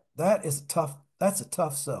that is tough. That's a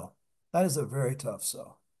tough sell. That is a very tough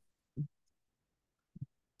sell.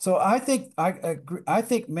 So I think I agree. I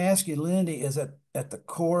think masculinity is at the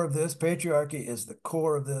core of this. Patriarchy is the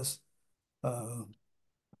core of this.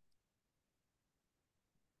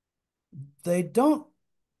 They don't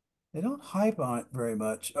hype on it very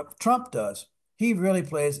much. Trump does. He really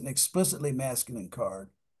plays an explicitly masculine card.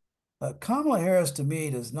 Kamala Harris, to me,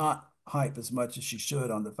 does not hype as much as she should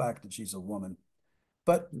on the fact that she's a woman.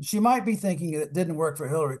 But she might be thinking it didn't work for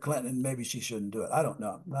Hillary Clinton, and maybe she shouldn't do it. I don't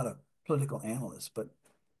know. I'm not a political analyst, but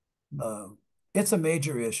it's a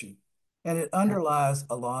major issue, and it underlies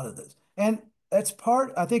a lot of this. And that's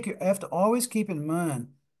part, I think you have to always keep in mind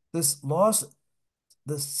this loss,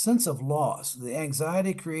 the sense of loss, the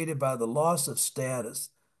anxiety created by the loss of status.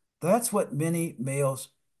 That's what many males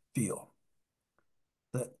feel.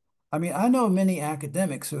 That, I mean, I know many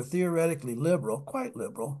academics who are theoretically liberal, quite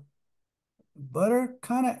liberal, but are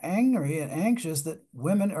kind of angry and anxious that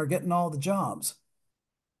women are getting all the jobs.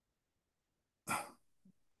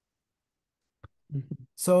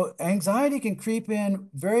 So anxiety can creep in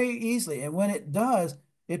very easily. And when it does,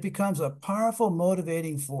 it becomes a powerful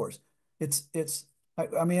motivating force.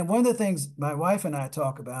 I mean, one of the things my wife and I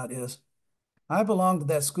talk about is I belong to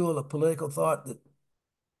that school of political thought that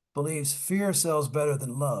believes fear sells better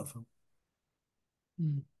than love.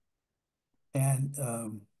 Mm.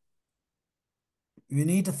 And you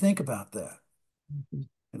need to think about that. Mm-hmm.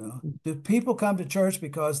 You know, do people come to church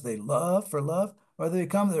because they love for love, or do they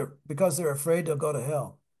come there because they're afraid they'll go to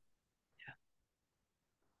hell?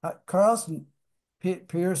 Yeah. Carlson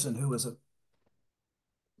Pearson, who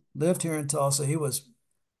lived here in Tulsa, he was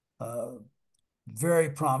very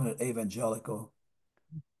prominent evangelical,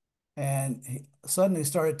 and he suddenly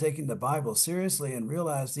started taking the Bible seriously and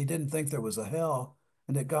realized he didn't think there was a hell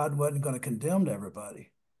and that God wasn't going to condemn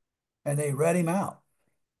everybody. and they read him out.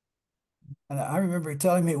 And I remember he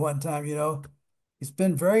telling me one time, you know, he's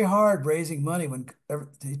been very hard raising money when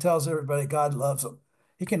he tells everybody God loves them.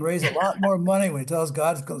 He can raise a lot more money when he tells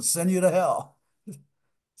God it's going to send you to hell.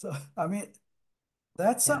 So, I mean,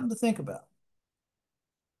 that's Yeah. something to think about.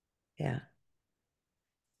 Yeah.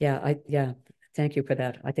 Yeah. Thank you for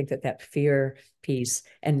that. I think that fear piece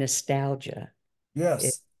and nostalgia,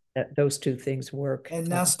 Yes. that those two things work. And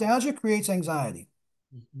nostalgia creates anxiety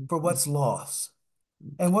for what's lost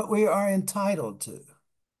and what we are entitled to.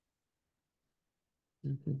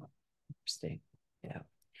 Interesting. Yeah.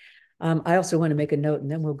 I also want to make a note, and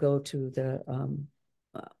then we'll go to the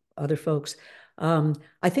other folks.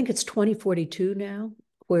 I think it's 2042 now,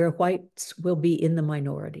 where whites will be in the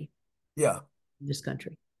minority. Yeah. In this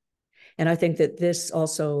country. And I think that this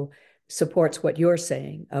also supports what you're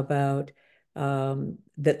saying about that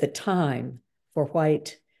the time for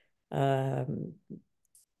white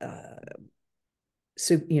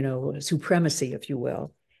supremacy, if you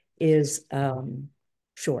will, is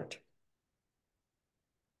short.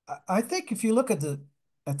 I think if you look at the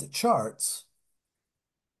charts,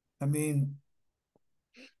 I mean,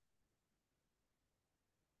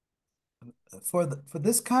 for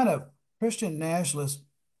this kind of Christian nationalist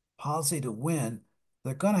policy to win,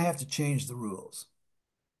 they're going to have to change the rules.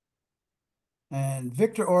 And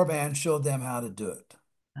Viktor Orban showed them how to do it.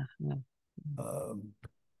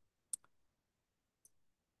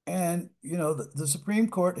 And, you know, the Supreme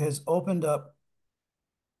Court has opened up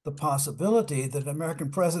the possibility that an American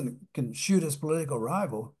president can shoot his political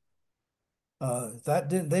rival. They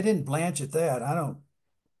didn't blanch at that. I don't,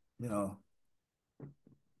 you know,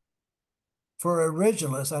 for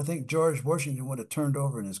originalists, I think George Washington would have turned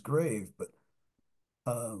over in his grave, but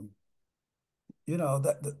you know,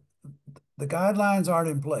 that the guidelines aren't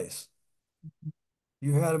in place.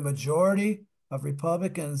 You had a majority of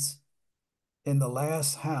Republicans in the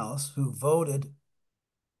last House who voted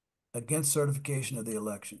against certification of the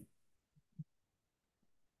election.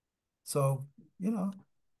 So, you know,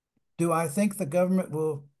 do I think the government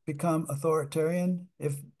will become authoritarian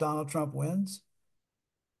if Donald Trump wins?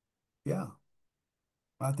 Yeah,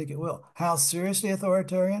 I think it will. How seriously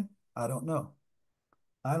authoritarian? I don't know.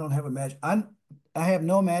 I don't have a magic. I have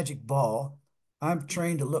no magic ball. I'm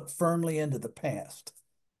trained to look firmly into the past.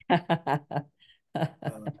 But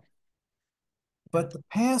the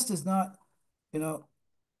past is not, you know,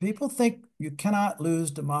 people think you cannot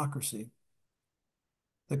lose democracy.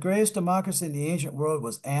 The greatest democracy in the ancient world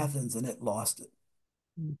was Athens, and it lost it.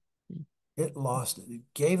 It lost it. It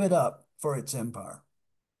gave it up for its empire.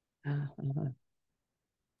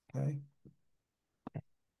 Okay.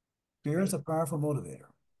 Fear is a powerful motivator.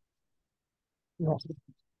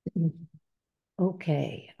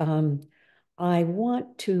 Okay. I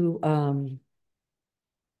want to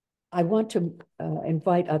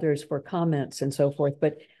invite others for comments and so forth,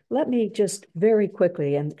 but let me just very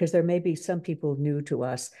quickly, and because there may be some people new to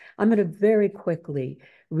us, I'm going to very quickly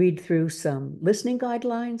read through some listening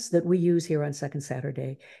guidelines that we use here on Second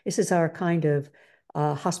Saturday. This is our kind of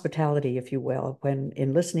hospitality, if you will, when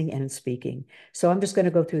in listening and in speaking. So I'm just going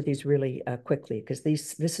to go through these really quickly, because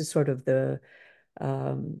this is sort of the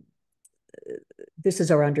this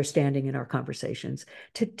is our understanding in our conversations,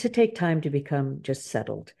 to take time to become just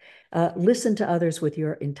settled. Listen to others with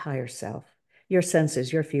your entire self, your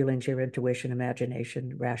senses, your feelings, your intuition,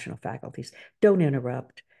 imagination, rational faculties. Don't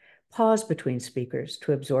interrupt. Pause between speakers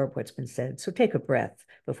to absorb what's been said. So take a breath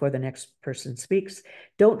before the next person speaks.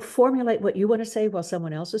 Don't formulate what you want to say while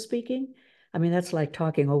someone else is speaking. I mean, that's like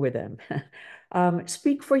talking over them.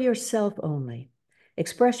 Speak for yourself only.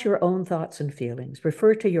 Express your own thoughts and feelings.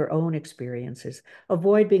 Refer to your own experiences.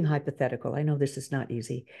 Avoid being hypothetical. I know this is not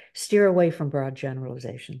easy. Steer away from broad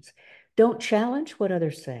generalizations. Don't challenge what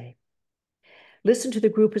others say. Listen to the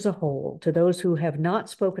group as a whole, to those who have not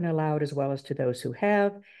spoken aloud as well as to those who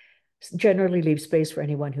have. Generally leave space for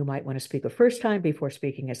anyone who might want to speak a first time before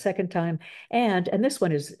speaking a second time. And this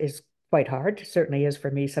one is quite hard, certainly is for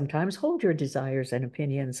me sometimes. Hold your desires and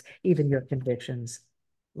opinions, even your convictions,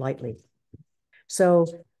 lightly. So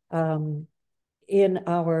in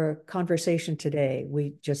our conversation today,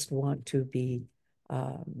 we just want to be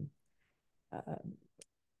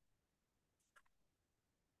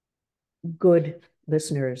good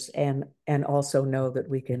listeners and also know that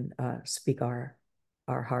we can speak our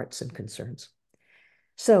hearts and concerns.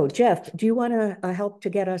 So Jeff, do you want to help to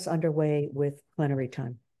get us underway with plenary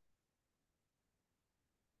time?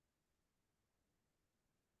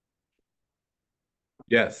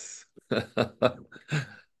 Yes.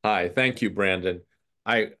 Hi, thank you, Brandon.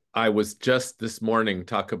 I was just this morning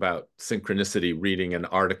talk about synchronicity, reading an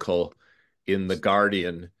article in The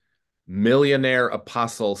Guardian millionaire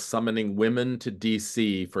apostle summoning women to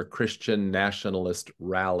DC for Christian nationalist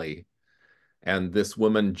rally. And this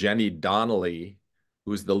woman, Jenny Donnelly,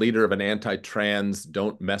 who's the leader of an anti-trans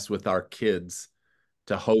Don't Mess With Our Kids,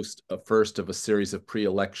 to host a first of a series of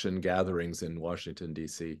pre-election gatherings in Washington,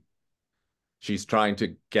 D.C. She's trying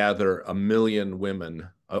to gather 1 million women,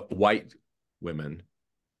 white women,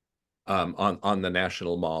 on the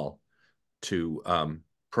National Mall to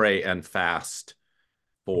pray and fast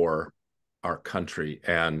for our country.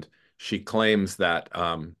 And she claims that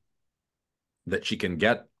that she can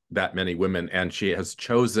get that many women, and she has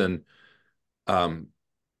chosen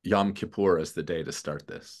Yom Kippur as the day to start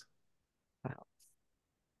this. Wow.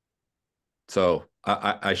 So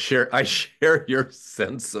I share your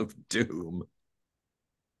sense of doom.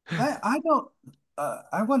 I don't.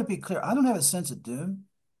 I want to be clear. I don't have a sense of doom.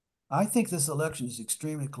 I think this election is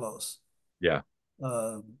extremely close. Yeah.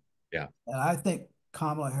 Yeah. And I think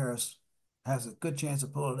Kamala Harris has a good chance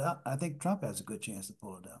of pulling it out. I think Trump has a good chance to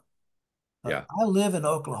pull it out. Yeah. I live in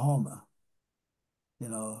Oklahoma. You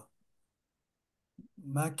know,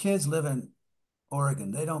 my kids live in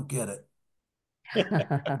Oregon. They don't get it. You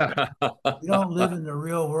don't live in the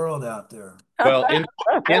real world out there. Well,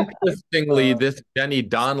 interestingly, this Jenny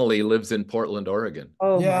Donnelly lives in Portland, Oregon.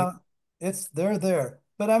 Oh, yeah, they're there.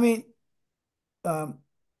 But I mean, I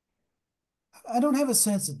don't have a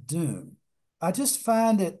sense of doom. I just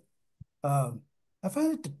find it, I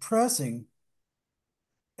find it depressing.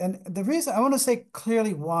 And the reason I want to say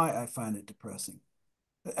clearly why I find it depressing.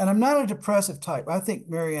 And I'm not a depressive type. I think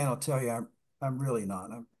Marianne will tell you I'm really not.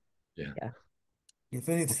 Yeah. If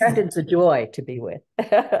anything, Brendan's a joy to be with.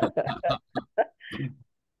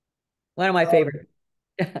 One of my favorite.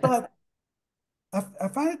 But I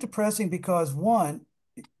find it depressing because, one,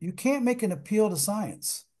 you can't make an appeal to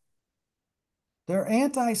science. They're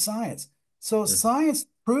anti-science. So science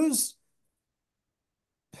proves,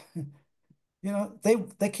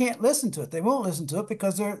 they can't listen to it. They won't listen to it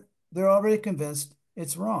because they're already convinced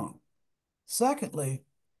it's wrong. Secondly,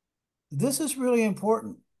 this is really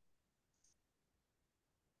important.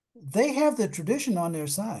 They have the tradition on their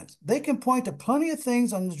side. They can point to plenty of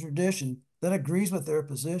things on the tradition that agrees with their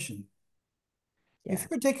position. Yeah. If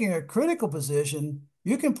you're taking a critical position,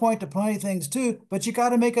 you can point to plenty of things too, but you got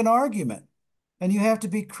to make an argument and you have to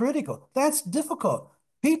be critical. That's difficult.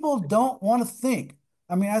 People don't want to think.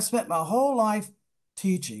 I mean, I spent my whole life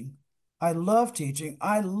teaching. I love teaching.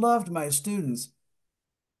 I loved my students,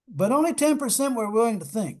 but only 10% were willing to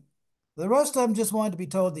think. The rest of them just wanted to be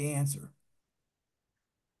told the answer.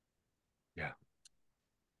 Yeah.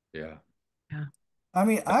 Yeah. Yeah. I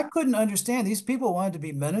mean, I couldn't understand. These people wanted to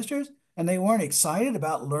be ministers and they weren't excited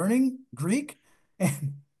about learning Greek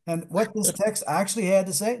and what this text actually had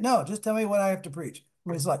to say. No, just tell me what I have to preach.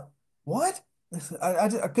 It was like, what?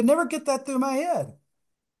 I could never get that through my head.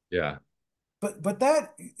 Yeah. But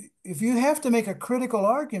that, if you have to make a critical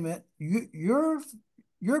argument, you're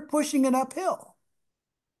pushing it uphill.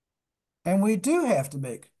 And we do have to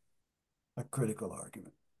make a critical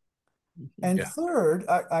argument. And third,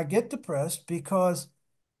 I get depressed because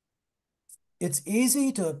it's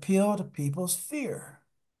easy to appeal to people's fear.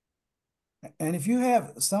 And if you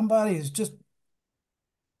have somebody who's just,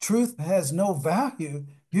 truth has no value,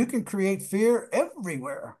 you can create fear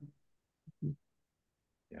everywhere.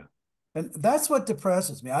 Yeah. And that's what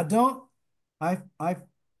depresses me. I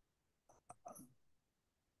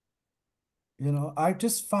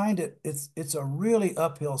just find it's a really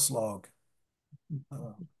uphill slog.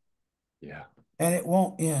 Yeah. And it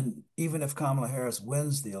won't end even if Kamala Harris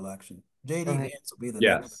wins the election. J.D. Vance will be the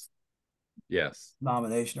next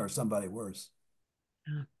nomination or somebody worse.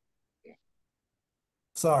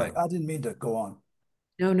 Sorry, I didn't mean to go on.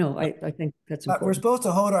 No, I think that's important. We're supposed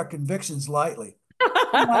to hold our convictions lightly.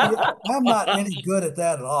 I'm not any good at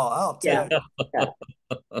that at all, I'll tell you.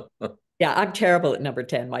 Yeah, I'm terrible at number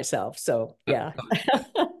 10 myself, so yeah.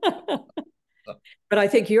 But I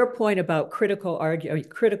think your point about critical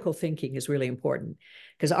thinking is really important,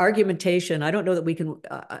 because argumentation, I don't know that we can,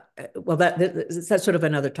 well, that's sort of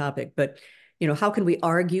another topic, but how can we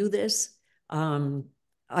argue this?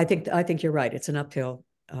 I think you're right. It's an uphill.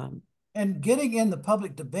 And getting in the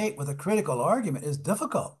public debate with a critical argument is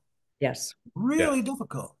difficult. Yes. Really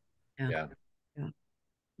difficult. Yeah.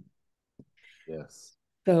 Yes.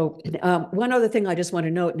 So one other thing I just want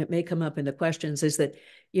to note, and it may come up in the questions, is that,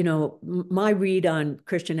 my read on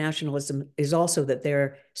Christian nationalism is also that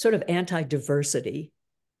they're sort of anti-diversity.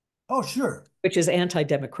 Oh, sure. Which is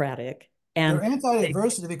anti-democratic. And they're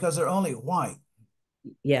anti-diversity because they're only white.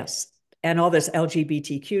 Yes. And all this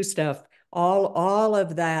LGBTQ stuff, all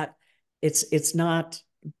of that, it's not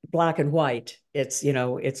black and white. It's, you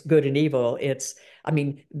know, it's good and evil. It's, I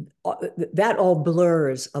mean, that all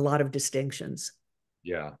blurs a lot of distinctions.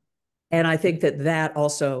 Yeah. And I think that that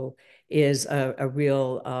also is a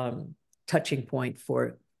real touching point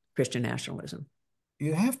for Christian nationalism.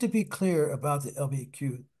 You have to be clear about the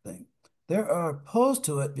LBQ thing. They are opposed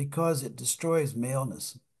to it because it destroys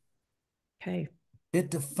maleness. Okay. It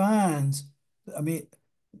defines, I mean,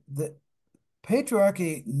 the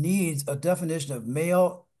patriarchy needs a definition of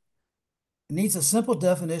male. It needs a simple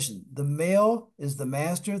definition. The male is the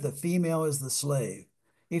master, the female is the slave.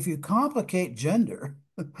 If you complicate gender,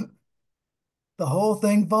 the whole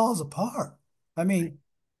thing falls apart. I mean,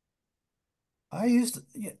 I used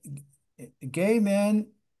to, gay men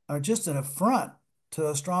are just an affront to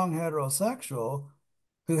a strong heterosexual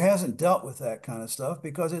who hasn't dealt with that kind of stuff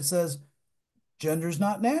because it says gender's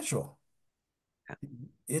not natural.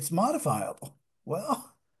 It's modifiable.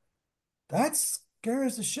 Well, that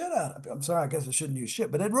scares the shit out of me. I'm sorry, I guess I shouldn't use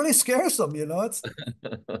shit, but it really scares them, you know.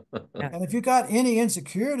 And if you got any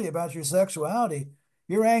insecurity about your sexuality,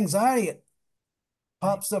 your anxiety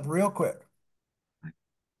pops up real quick.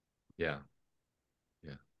 Yeah.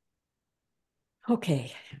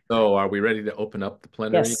 Okay. So are we ready to open up the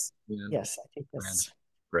plenary? Yes. Yes, I think that's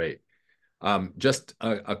great. Just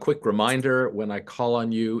a quick reminder, when I call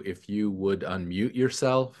on you, if you would unmute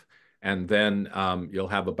yourself, and then you'll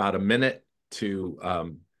have about a minute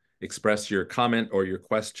to express your comment or your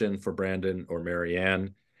question for Brandon or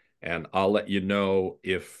Marianne, and I'll let you know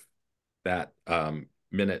if that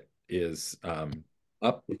minute is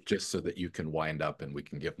up, just so that you can wind up and we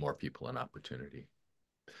can give more people an opportunity.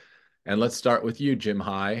 And let's start with you, Jim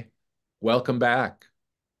High. Welcome back.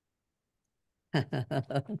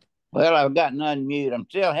 Well, I've gotten unmute. I'm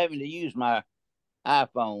still having to use my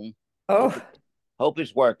iPhone. Oh, hope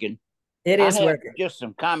it's working. It is working. Just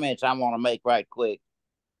some comments I want to make right quick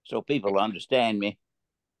so people understand me.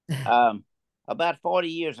 About 40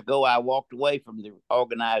 years ago, I walked away from the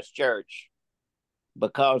organized church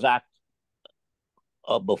because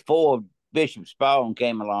before Bishop Spalding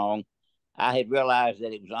came along, I had realized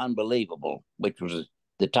that it was unbelievable, which was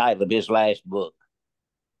the title of his last book.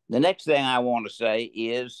 The next thing I want to say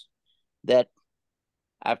is that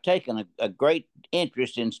I've taken a great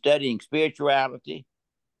interest in studying spirituality,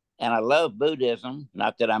 and I love Buddhism.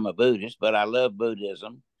 Not that I'm a Buddhist, but I love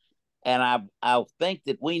Buddhism. And I think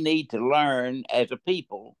that we need to learn as a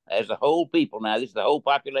people, as a whole people, now this is the whole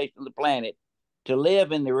population of the planet, to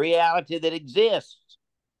live in the reality that exists.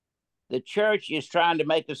 The church is trying to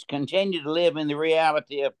make us continue to live in the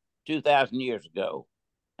reality of 2,000 years ago,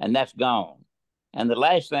 and that's gone. And the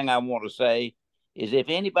last thing I want to say is, if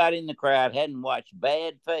anybody in the crowd hadn't watched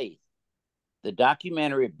Bad Faith, the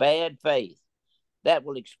documentary Bad Faith, that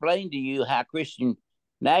will explain to you how Christian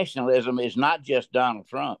nationalism is not just Donald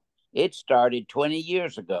Trump. It started 20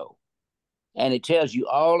 years ago, and it tells you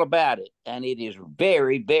all about it, and it is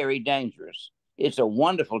very, very dangerous. It's a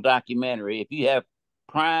wonderful documentary. If you have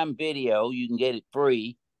Prime Video, you can get it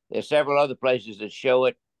free. There's several other places that show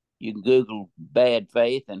it. You can Google Bad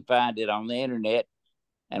Faith and find it on the internet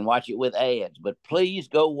and watch it with ads. But please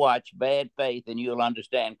go watch Bad Faith and you'll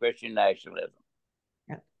understand Christian nationalism.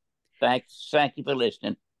 Yeah. Thanks. Thank you for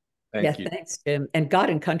listening. Thank you. Thanks, Jim. And God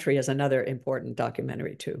and Country is another important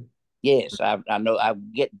documentary too. Yes, I know.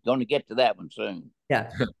 I'm going to get to that one soon.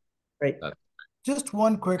 Yeah, great. Just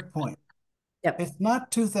one quick point. Yep. It's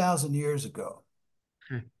not 2,000 years ago.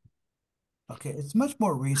 Okay, it's much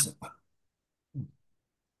more recent.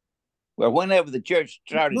 Well, whenever the church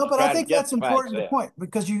started, no, but I think that's important to point,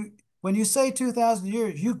 because when you say 2,000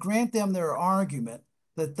 years, you grant them their argument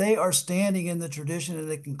that they are standing in the tradition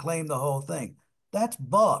and they can claim the whole thing. That's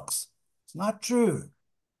bollocks. It's not true.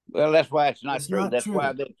 Well, that's why it's not true. That's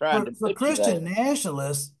why they're trying to for Christian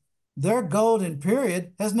nationalists, their golden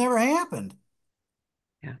period has never happened.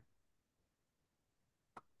 Yeah.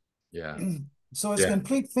 Yeah. So it's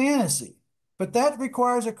complete fantasy. But that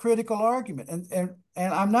requires a critical argument. And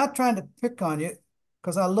I'm not trying to pick on you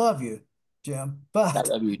because I love you, Jim, but I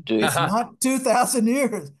love you too. It's not 2,000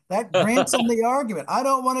 years. That grants them the argument. I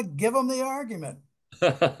don't want to give them the argument.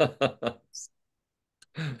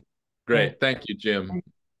 Great. Thank you, Jim.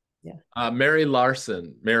 Yeah. Mary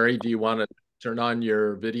Larson. Mary, do you want to turn on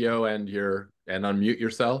your video and unmute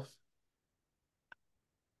yourself?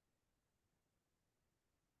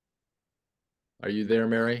 Are you there,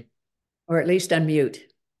 Mary? Or at least unmute.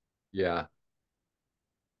 Yeah.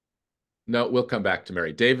 No, we'll come back to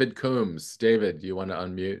Mary. David Coombs. David, do you want to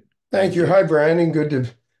unmute? Thank you. Hi, Brandon. Good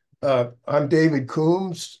to. I'm David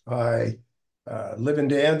Coombs. I live in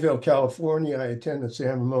Danville, California. I attend the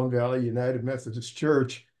San Ramon Valley United Methodist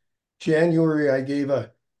Church. January,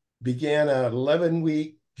 began an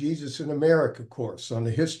 11-week Jesus in America course on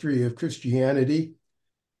the history of Christianity,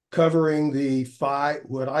 covering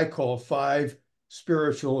what I call 5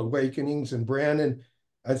 spiritual awakenings. And Brandon,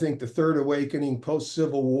 I think the third awakening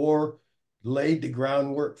post-Civil War laid the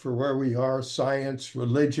groundwork for where we are: science,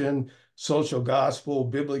 religion, social gospel,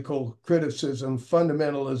 biblical criticism,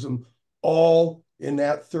 fundamentalism, all in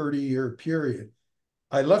that 30-year period.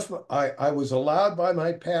 I was allowed by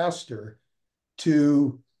my pastor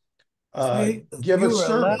to give you a were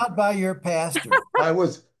sermon. allowed by your pastor.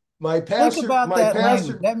 My Think pastor, about my that pastor,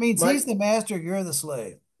 language. That means my, he's the master, you're the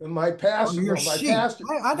slave. my Or pastor, you're no, my sheep. pastor,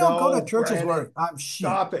 I don't go to no, churches Brandon, where I'm sheep.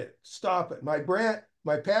 stop it.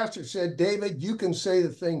 My pastor said, David, you can say the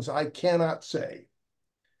things I cannot say.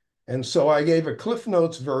 And so I gave a Cliff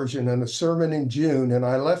Notes version and a sermon in June, and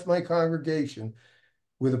I left my congregation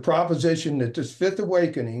with a proposition that this 5th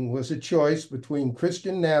awakening was a choice between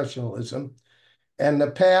Christian nationalism and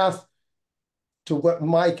the path to what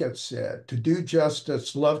Micah said: to do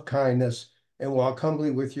justice, love kindness, and walk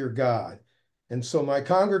humbly with your God. And so my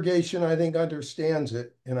congregation, I think, understands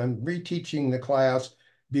it, and I'm reteaching the class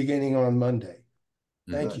beginning on Monday.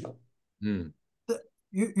 Thank you. Mm.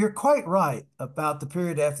 You're quite right about the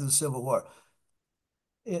period after the Civil War.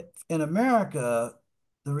 In America,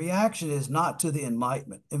 the reaction is not to the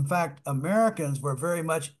Enlightenment. In fact, Americans were very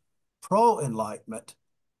much pro-Enlightenment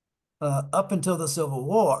up until the Civil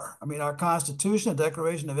War. I mean, our Constitution, the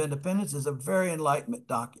Declaration of Independence, is a very Enlightenment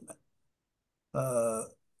document.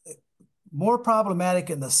 More problematic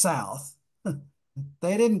in the South.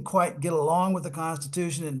 They didn't quite get along with the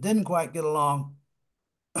Constitution and didn't quite get along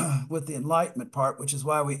with the Enlightenment part, which is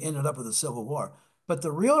why we ended up with the Civil War. But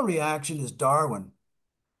the real reaction is Darwin.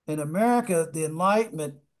 In America, the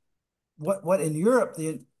Enlightenment, what in Europe,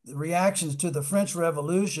 the reactions to the French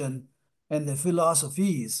Revolution and the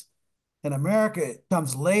philosophies. In America, it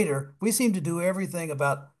comes later. We seem to do everything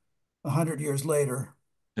about 100 years later.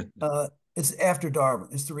 It's after Darwin.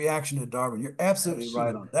 It's the reaction to Darwin. You're absolutely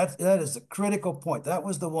right on that. That is the critical point. That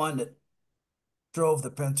was the one that drove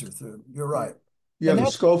the pincer through. You're right. Yeah, the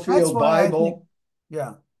Schofield Bible.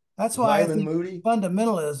 Yeah, that's why I think Moody.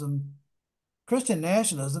 fundamentalism, Christian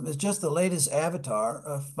nationalism, is just the latest avatar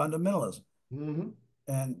of fundamentalism. Mm-hmm.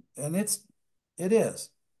 And it is.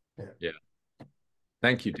 Yeah.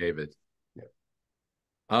 Thank you, David.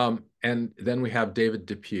 Yeah. And then we have David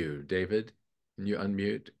Depew. David, can you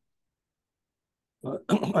unmute?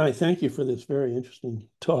 I thank you for this very interesting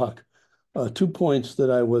talk. 2 points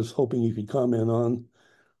that I was hoping you could comment on.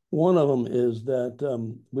 One of them is that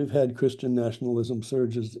we've had Christian nationalism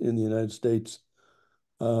surges in the United States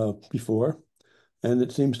before, and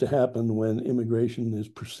it seems to happen when immigration is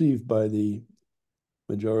perceived by the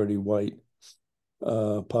majority white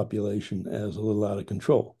population as a little out of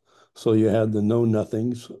control. So you had the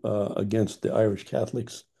know-nothings against the Irish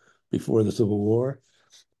Catholics before the Civil War.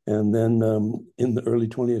 And then in the early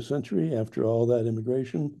 20th century, after all that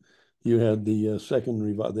immigration, you had the second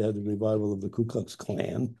revival. They had the revival of the Ku Klux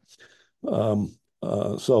Klan.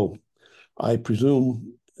 So I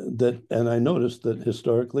presume that, and I noticed that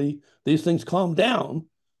historically, these things calm down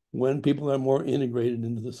when people are more integrated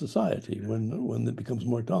into the society, when it becomes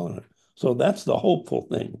more tolerant. So that's the hopeful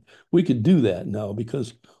thing. We could do that now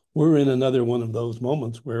because we're in another one of those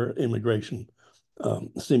moments where immigration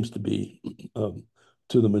seems to be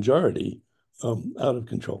to the majority out of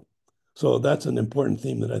control. So that's an important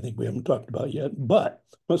theme that I think we haven't talked about yet. But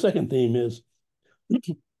my second theme is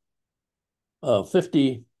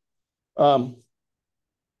 50.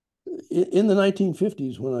 In the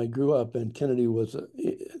 1950s, when I grew up and Kennedy was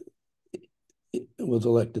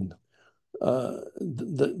elected,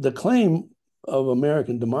 the claim of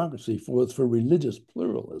American democracy was for religious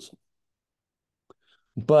pluralism.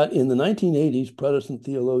 But in the 1980s, Protestant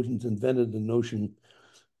theologians invented the notion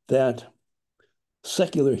that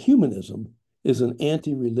secular humanism is an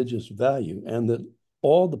anti-religious value, and that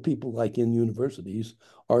all the people, like in universities,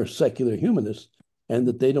 are secular humanists, and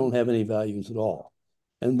that they don't have any values at all.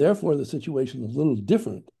 And therefore, the situation is a little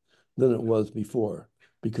different than it was before,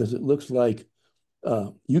 because it looks like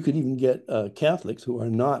you could even get Catholics who are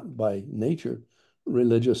not by nature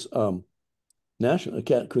religious Christian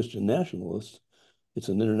nationalists. It's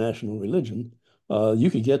an international religion.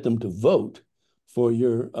 You could get them to vote for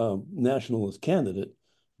your nationalist candidate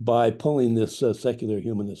by pulling this secular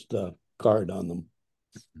humanist card on them.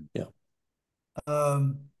 Yeah.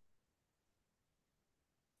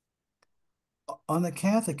 On the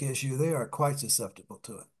Catholic issue, they are quite susceptible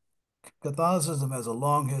to it. Catholicism has a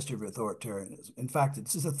long history of authoritarianism. In fact,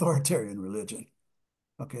 it's an authoritarian religion.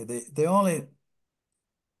 Okay,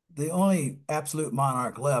 the only absolute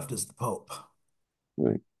monarch left is the Pope.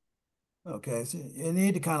 Right. Okay, so you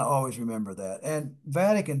need to kind of always remember that. And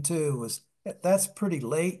Vatican II that's pretty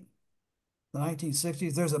late, the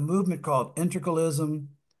 1960s. There's a movement called integralism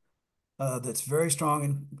that's very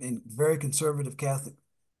strong in very conservative Catholic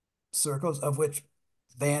circles, of which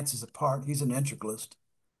Vance is a part. He's an integralist.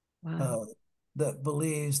 Wow. That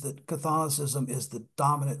believes that Catholicism is the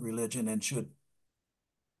dominant religion and should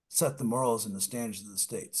set the morals and the standards of the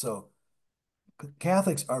state. So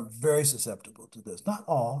Catholics are very susceptible to this. Not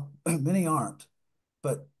all, many aren't,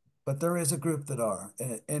 but there is a group that are,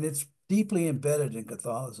 and it's deeply embedded in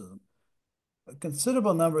Catholicism. A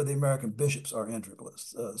considerable number of the American bishops are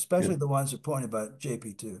integralists, especially the ones appointed by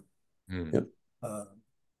JP2. Yep.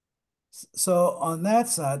 So on that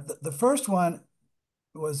side, the first one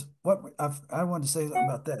was what I wanted to say something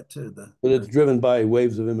about that too. But it's driven by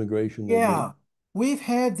waves of immigration. Yeah, we've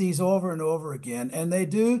had these over and over again, and they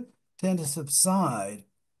do tend to subside.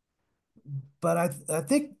 But I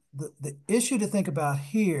think the issue to think about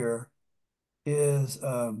here is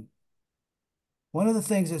one of the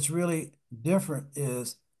things that's really different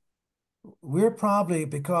is we're probably,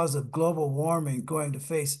 because of global warming, going to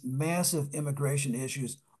face massive immigration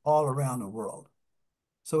issues all around the world.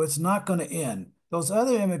 So it's not going to end. Those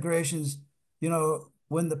other immigrations, you know,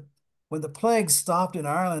 when the plague stopped in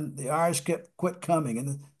Ireland, the Irish quit coming, and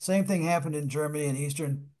the same thing happened in Germany and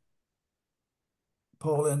Eastern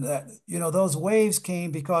Poland. That, you know, those waves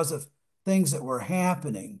came because of things that were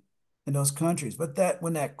happening in those countries. But that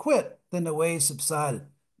when that quit, then the waves subsided.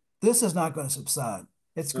 This is not going to subside.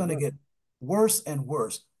 It's going to get worse and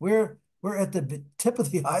worse. We're at the tip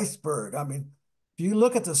of the iceberg. I mean, if you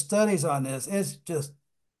look at the studies on this, it's just,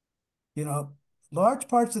 you know, large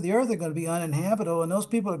parts of the earth are going to be uninhabitable, and those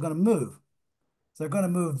people are going to move. They're going to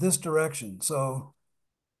move this direction. So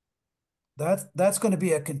that's going to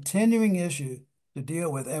be a continuing issue to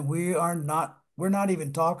deal with, and we're not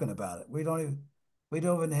even talking about it. We don't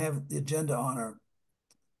even have the agenda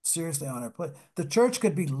seriously on our plate. The church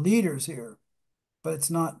could be leaders here, but it's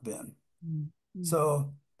not been. Mm-hmm.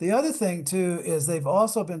 So the other thing too is they've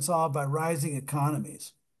also been solved by rising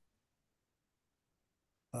economies.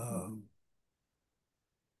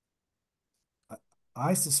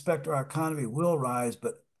 I suspect our economy will rise,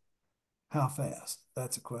 but how fast?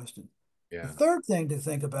 That's a question. Yeah. The third thing to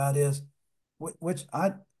think about is, which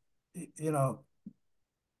you know,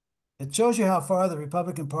 it shows you how far the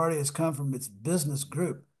Republican Party has come from its business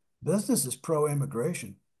group. Business is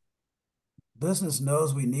pro-immigration. Business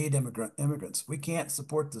knows we need immigrants. We can't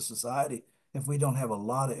support the society if we don't have a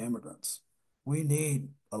lot of immigrants. We need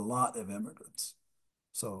a lot of immigrants.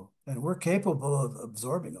 So, and we're capable of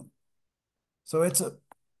absorbing them. So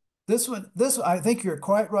this I think you're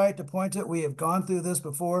quite right to point to. We have gone through this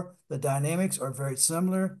before. The dynamics are very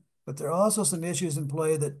similar, but there are also some issues in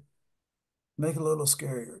play that make it a little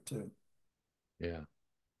scarier too. Yeah.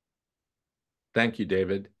 Thank you,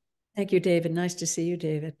 David. Thank you, David. Nice to see you,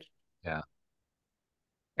 David. Yeah.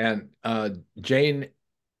 And Jane,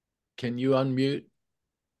 can you unmute?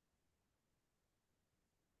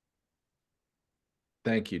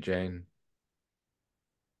 Thank you, Jane.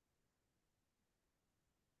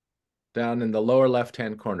 Down in the lower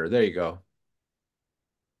left-hand corner. There you go.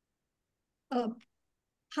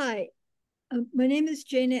 Hi, my name is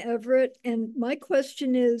Jana Everett, and my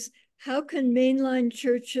question is, how can mainline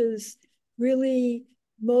churches really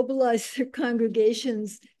mobilize their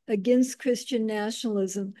congregations against Christian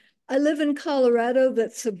nationalism? I live in Colorado,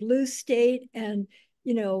 that's a blue state, and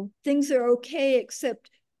you know, things are okay,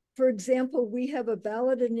 except, for example, we have a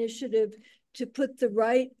ballot initiative to put the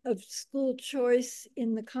right of school choice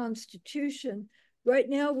in the Constitution. Right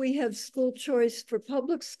now, we have school choice for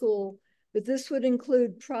public school, but this would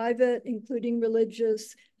include private, including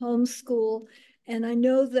religious, homeschool. And I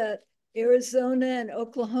know that Arizona and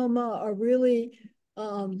Oklahoma are really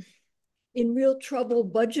in real trouble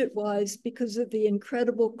budget-wise because of the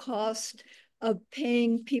incredible cost of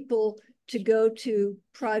paying people to go to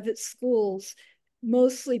private schools,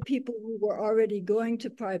 mostly people who were already going to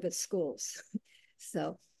private schools.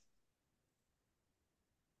 So.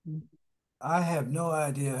 I have no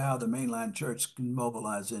idea how the mainline church can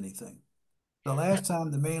mobilize anything. The last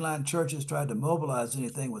time the mainline churches tried to mobilize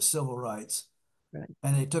anything was civil rights, right,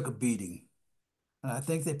 and they took a beating. And I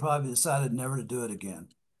think they probably decided never to do it again.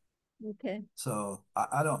 Okay. So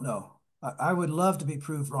I don't know. I would love to be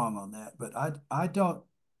proved wrong on that, but I don't.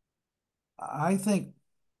 I think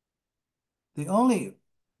it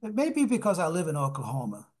may be because I live in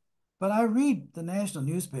Oklahoma, but I read the national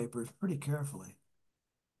newspapers pretty carefully.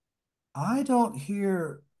 I don't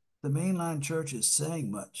hear the mainline churches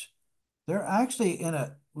saying much. They're actually in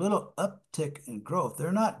a little uptick in growth.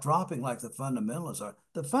 They're not dropping like the fundamentalists are.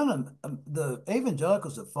 The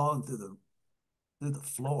evangelicals have fallen through the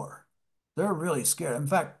floor. They're really scared. In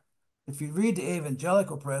fact, if you read the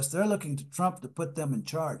evangelical press, they're looking to Trump to put them in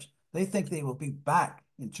charge. They think they will be back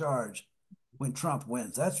in charge when Trump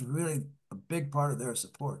wins. That's really a big part of their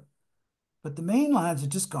support. But the main lines have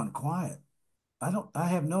just gone quiet. I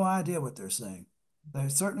have no idea what they're saying. They're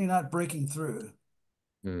certainly not breaking through.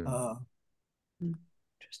 Interesting.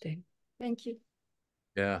 Thank you.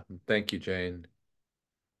 Yeah, thank you, Jane.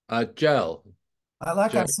 Jel.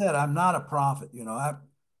 Like I said, I'm not a prophet. You know,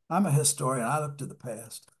 I'm a historian. I look to the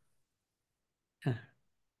past.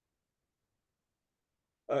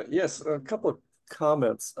 Yes, a couple of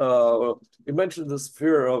comments. You mentioned this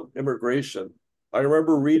fear of immigration. I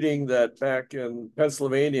remember reading that back in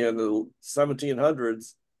Pennsylvania in the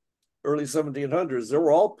 1700s, early 1700s, there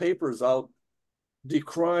were all papers out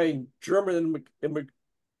decrying German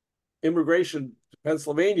immigration to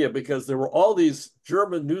Pennsylvania because there were all these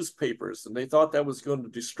German newspapers, and they thought that was going to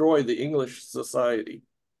destroy the English society.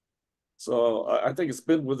 So I think it's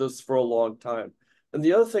been with us for a long time. And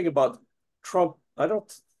the other thing about Trump, I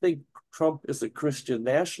don't think Trump is a Christian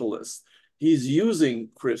nationalist. He's using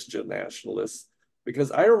Christian nationalists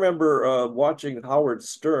because I remember watching Howard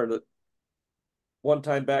Stern at one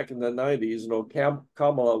time back in the 90s. You know,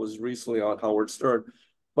 Kamala was recently on Howard Stern,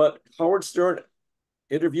 but Howard Stern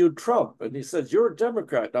interviewed Trump and he said, "You're a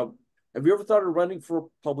Democrat. Now, have you ever thought of running for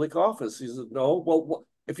public office?" He said, "No." "Well,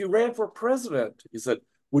 if you ran for president," he said,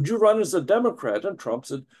 "would you run as a Democrat?" And Trump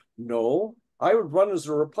said, "No, I would run as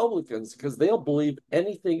a Republican because they'll believe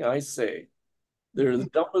anything I say. They're the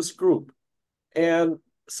dumbest group." And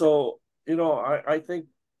so, you know, I think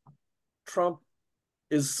Trump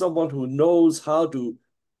is someone who knows how to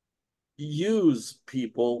use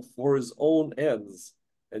people for his own ends.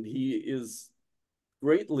 And he is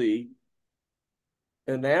greatly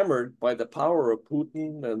enamored by the power of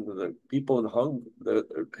Putin and the people in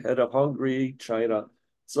the head of Hungary, China.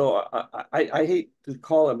 So I hate to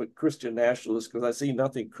call him a Christian nationalist because I see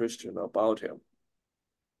nothing Christian about him.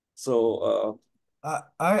 So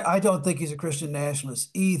I don't think he's a Christian nationalist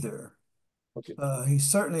either. okay. He's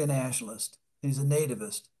certainly a nationalist. He's a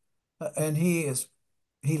nativist, and he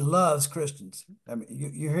loves Christians. I mean,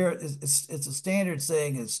 you hear it. It's a standard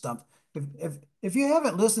saying in Stump. If you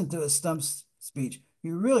haven't listened to his Stump speech,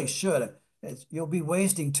 you really should. You'll be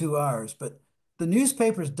wasting 2 hours. But the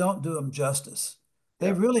newspapers don't do him justice.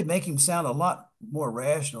 They really make him sound a lot more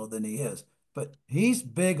rational than he is. But he's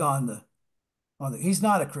big on the he's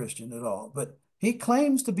not a Christian at all, but he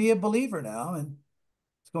claims to be a believer now, and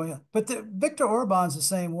it's going on. But Viktor Orban's the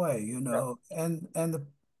same way, you know, and the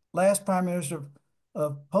last prime minister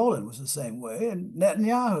of Poland was the same way, and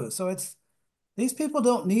Netanyahu. So these people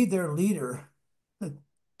don't need their leader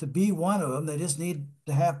to be one of them. They just need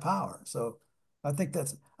to have power. So I think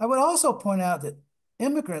I would also point out that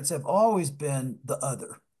immigrants have always been the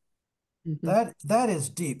other. That is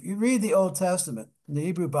deep. You read the Old Testament, in the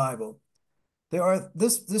Hebrew Bible, there are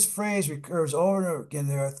this phrase recurs over and over again.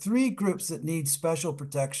 There are 3 groups that need special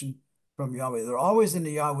protection from Yahweh. They're always in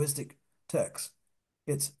the Yahwistic text.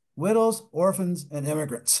 It's widows, orphans, and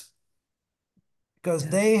immigrants, because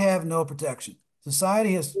they have no protection.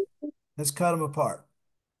 Society has cut them apart.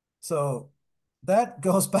 So that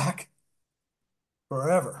goes back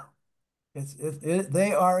forever.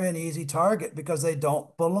 They are an easy target because they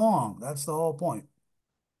don't belong. That's the whole point.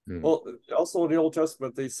 Well, also in the Old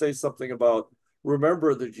Testament, they say something about,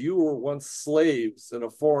 remember that you were once slaves in a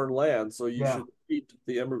foreign land, so you should treat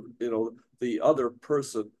the other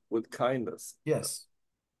person with kindness. Yes,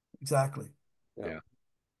 exactly. Yeah.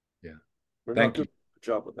 We're not doing a good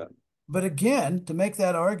job with that. But again, to make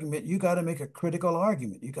that argument, you got to make a critical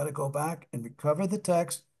argument. You got to go back and recover the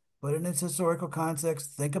text, put it in its historical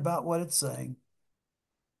context, think about what it's saying.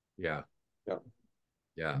 Yeah.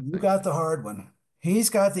 You got the hard one. He's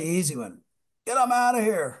got the easy one. Get him out of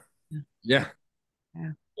here. Yeah.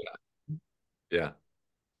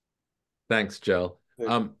 Thanks, Jill.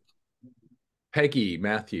 Peggy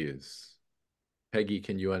Matthews. Peggy,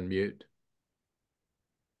 can you unmute?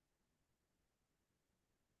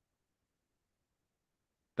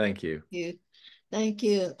 Thank you. Thank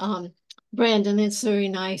you. Brandon, it's very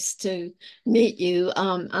nice to meet you.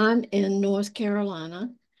 I'm in North Carolina,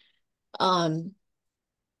 and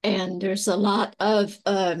there's a lot of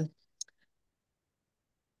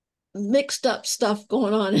mixed up stuff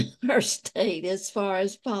going on in our state as far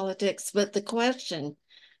as politics. But the question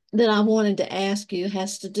that I wanted to ask you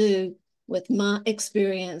has to do with my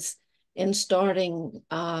experience in starting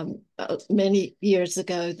many years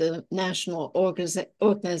ago, the National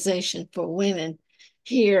Organization for Women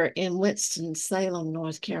here in Winston-Salem,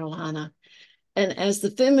 North Carolina. And as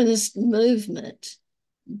the feminist movement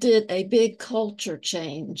did a big culture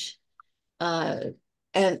change, and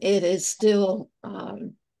it is still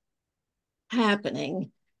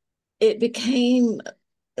happening, it became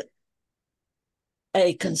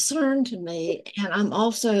a concern to me. And I'm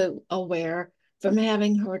also aware from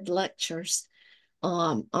having heard lectures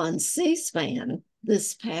on C-SPAN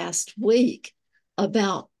this past week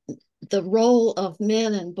about the role of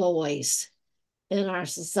men and boys in our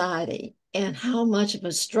society and how much of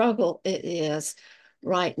a struggle it is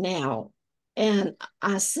right now. And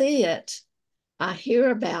I see it, I hear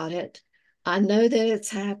about it, I know that it's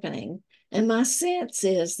happening. And my sense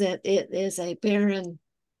is that it is a barren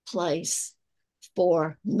place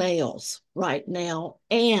for males right now.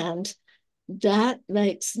 And that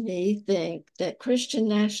makes me think that Christian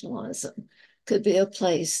nationalism could be a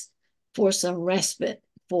place for some respite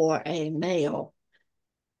for a male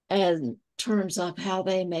in terms of how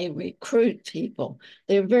they may recruit people.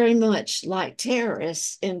 They're very much like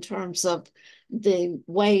terrorists in terms of the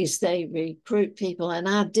ways they recruit people. And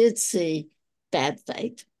I did see bad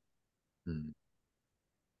faith.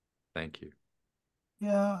 Thank you.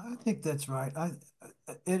 Yeah, I think that's right.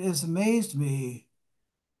 It has amazed me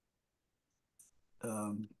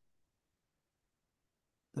that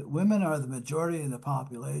women are the majority in the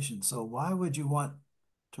population. So why would you want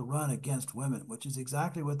to run against women, which is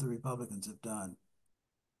exactly what the Republicans have done?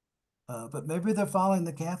 But maybe they're following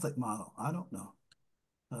the Catholic model. I don't know.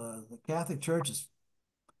 The Catholic Church is,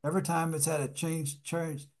 every time it's had a choice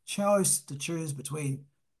to choose between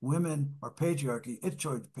women or patriarchy, it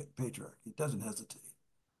chose patriarchy. It doesn't hesitate.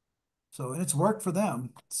 So, and it's worked for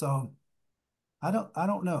them. So I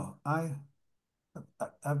don't know.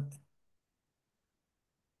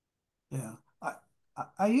 Yeah.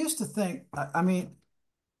 I used to think, I mean,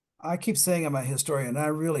 I keep saying I'm a historian, and I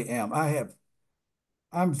really am.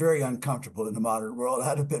 I'm very uncomfortable in the modern world.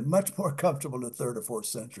 I'd have been much more comfortable in the 3rd or 4th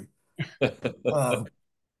century,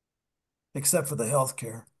 except for the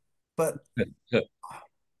healthcare. But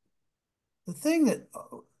the thing that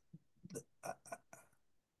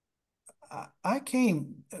I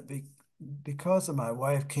came, because of my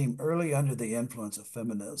wife, came early under the influence of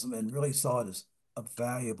feminism and really saw it as a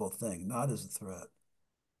valuable thing, not as a threat.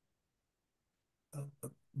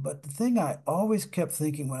 But the thing I always kept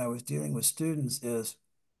thinking when I was dealing with students is,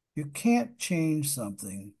 you can't change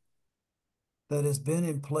something that has been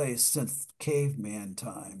in place since caveman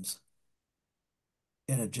times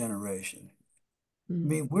in a generation. I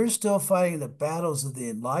mean, we're still fighting the battles of the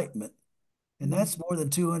Enlightenment, and that's more than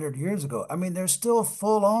 200 years ago. I mean, they're still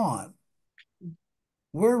full on.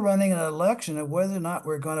 We're running an election of whether or not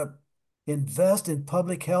we're going to invest in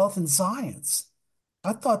public health and science.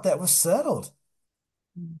 I thought that was settled.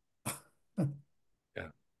 Yeah.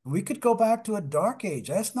 We could go back to a dark age.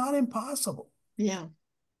 That's not impossible. Yeah.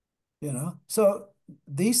 You know, so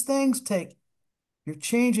these things take, you're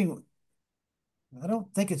changing. I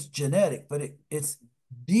don't think it's genetic, but it's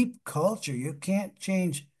deep culture. You can't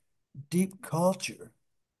change deep culture.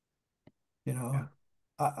 You know,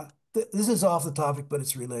 yeah. This is off the topic, but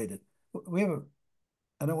it's related. We have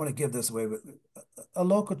I don't want to give this away, but a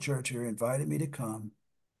local church here invited me to come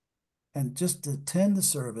and just to attend the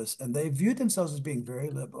service, and they viewed themselves as being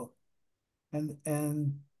very liberal.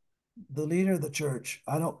 And the leader of the church,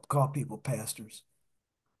 I don't call people pastors,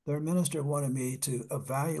 their minister wanted me to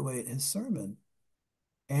evaluate his sermon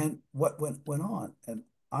and what went on. And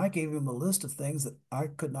I gave him a list of things that I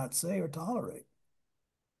could not say or tolerate.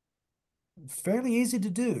 Fairly easy to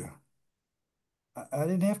do. I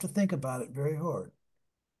didn't have to think about it very hard.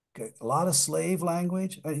 Okay, a lot of slave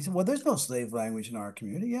language. And he said, well, there's no slave language in our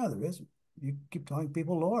community. Yeah, there is. You keep telling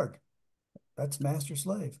people Lord. That's master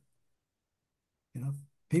slave. You know,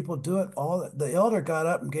 people do it all. The elder got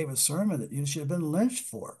up and gave a sermon that you should have been lynched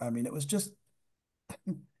for. I mean, it was just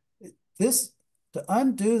this, to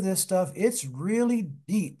undo this stuff, it's really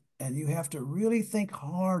deep, and you have to really think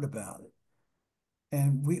hard about it.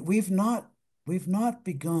 And we've not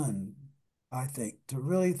begun, I think, to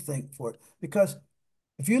really think for it. Because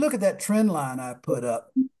if you look at that trend line I put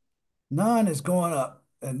up, none is going up,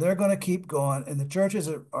 and they're going to keep going, and the churches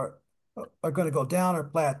are going to go down or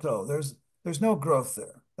plateau. There's no growth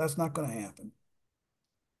there. That's not going to happen.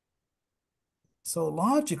 So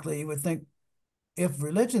logically, you would think if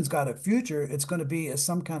religion's got a future, it's going to be as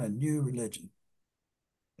some kind of new religion.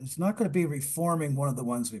 It's not going to be reforming one of the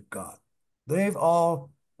ones we've got. They've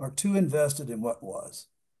all are too invested in what was.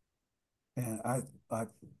 And I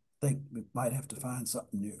think we might have to find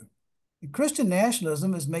something new. And Christian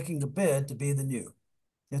nationalism is making a bid to be the new.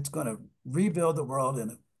 It's going to rebuild the world in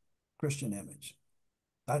a Christian image.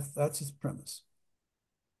 That's his premise.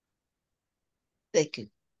 Thank you.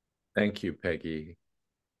 Thank you, Peggy.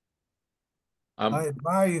 I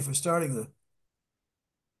admire you for starting the.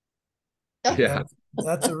 Yeah.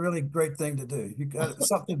 That's a really great thing to do. You got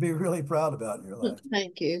something to be really proud about in your life.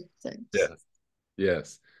 Thank you. Thanks. Yes.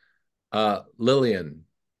 Yes. Lillian,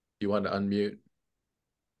 you want to unmute?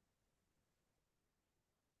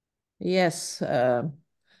 Yes,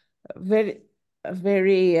 very,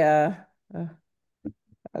 very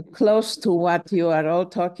close to what you are all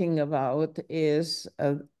talking about is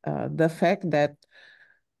the fact that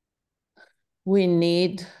we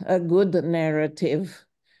need a good narrative,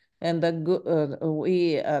 and the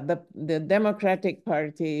Democratic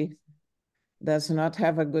Party does not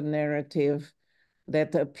have a good narrative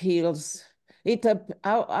that appeals.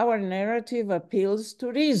 Our narrative appeals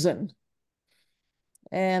to reason.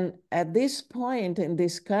 And at this point in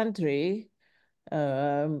this country,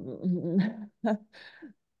 the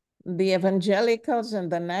evangelicals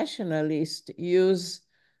and the nationalists use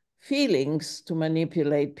feelings to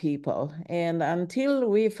manipulate people. And until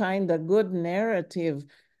we find a good narrative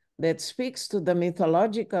that speaks to the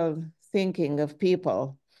mythological thinking of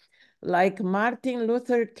people, like Martin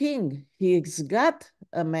Luther King, he's got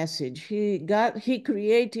a message. He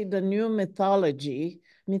created a new mythology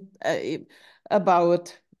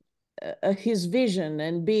about his vision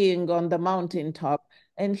and being on the mountaintop,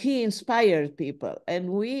 and he inspired people. And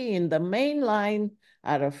we in the main line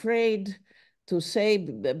are afraid to say,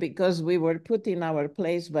 because we were put in our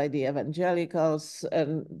place by the evangelicals,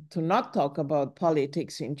 and to not talk about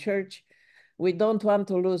politics in church. We don't want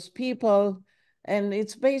to lose people, and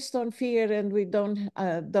it's based on fear, and we don't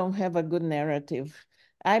have a good narrative.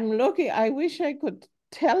 I wish I could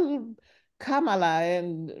tell Kamala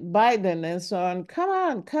and Biden and so on, come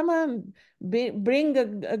on, bring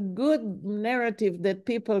a good narrative that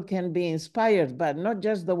people can be inspired by, not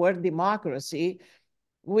just the word democracy,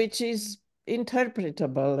 which is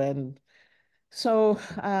interpretable. And so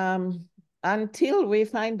until we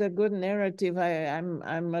find a good narrative, I'm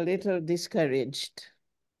a little discouraged.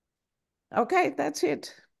 Okay, that's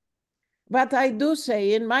it. But I do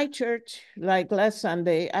say in my church, like last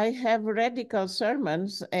Sunday, I have radical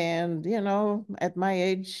sermons, and, at my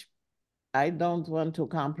age, I don't want to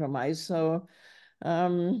compromise. So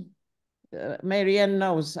Marianne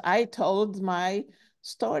knows, I told my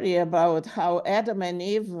story about how Adam and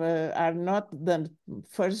Eve are not the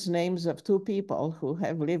first names of two people who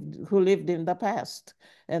lived in the past,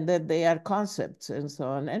 and that they are concepts and so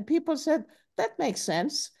on. And people said, that makes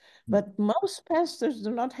sense. But most pastors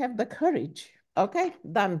do not have the courage. Okay,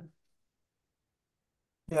 done.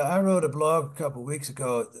 Yeah, I wrote a blog a couple of weeks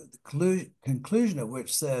ago, the conclusion of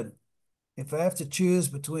which said, if I have to choose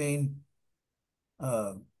between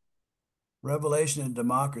revelation and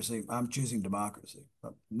democracy, I'm choosing democracy.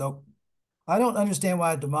 Nope. I don't understand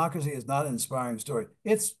why democracy is not an inspiring story.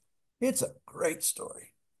 It's a great story.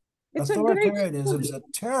 Authoritarianism is a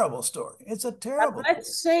terrible story. It's a terrible. But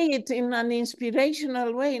let's say it in an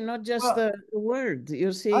inspirational way, not just a word.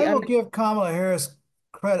 You see, I will give Kamala Harris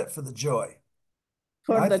credit for the joy.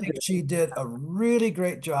 I think she did a really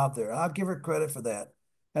great job there. I'll give her credit for that.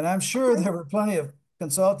 And I'm sure there were plenty of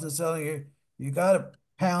consultants telling you, you got to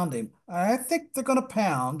pound him. I think they're going to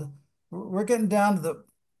pound. We're getting down to the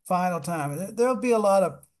final time. There'll be a lot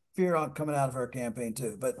of fear coming out of her campaign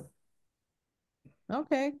too. But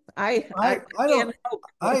okay, I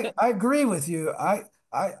agree with you. I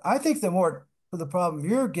think the problem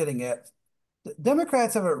you're getting at,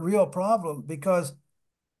 Democrats have a real problem because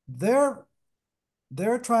they're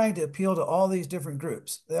trying to appeal to all these different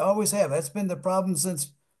groups. They always have. That's been the problem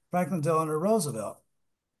since Franklin Delano Roosevelt.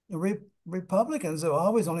 The Republicans have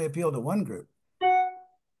always only appealed to one group.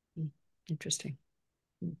 Interesting.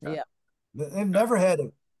 Yeah. They've never had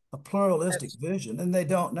a pluralistic vision, and they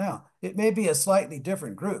don't now. It may be a slightly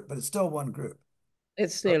different group, but it's still one group.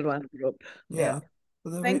 It's still one group. Yeah.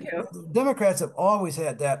 Thank you. The Democrats have always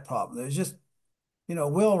had that problem. There's just,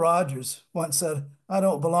 Will Rogers once said, I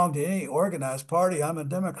don't belong to any organized party. I'm a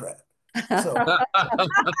Democrat. So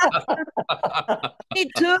me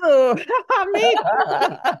too. Me too.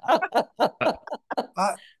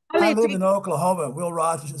 I live in Oklahoma. Will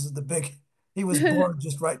Rogers is he was born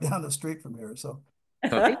just right down the street from here. So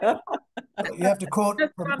you have to quote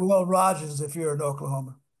from Will Rogers if you're in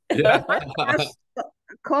Oklahoma. Yeah.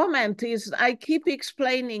 Comment is, I keep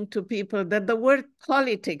explaining to people that the word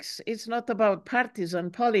politics is not about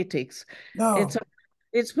partisan politics. No.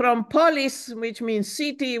 It's from polis, which means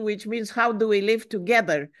city, which means how do we live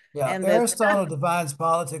together? Yeah, And Aristotle defines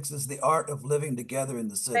politics as the art of living together in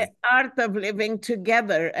the the city. art of living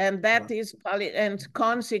together, and that Right. is and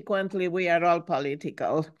consequently we are all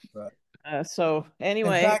political. Right. So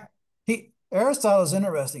anyway, in fact, Aristotle is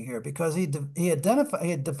interesting here because he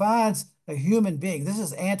defines a human being. This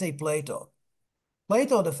is anti-Plato.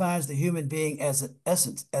 Plato defines the human being as an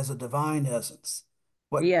essence, as a divine essence.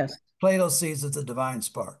 What yes, Plato sees as the divine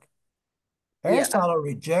spark. yeah, Aristotle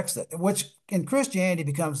rejects that, which in Christianity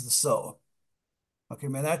becomes the soul. Okay,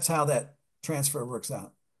 man, that's how that transfer works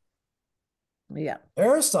out. yeah.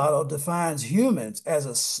 Aristotle defines humans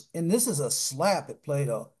as and this is a slap at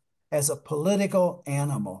Plato, as a political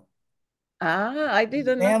animal. I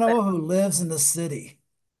didn't know Animal that. who lives in the city.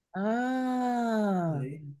 See? So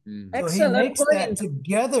he Excellent makes that point.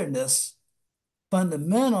 togetherness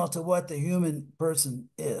fundamental to what the human person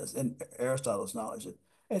is in Aristotle's knowledge.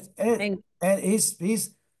 And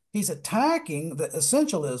he's attacking the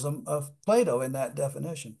essentialism of Plato in that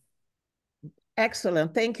definition.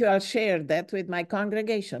 Excellent. Thank you. I'll share that with my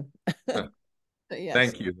congregation. Yes.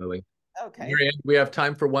 Thank you, Lily. Okay. Marianne, we have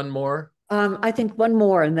time for one more. I think one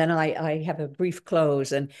more, and then I have a brief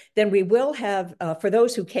close, and then we will have, for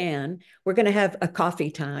those who can, we're going to have a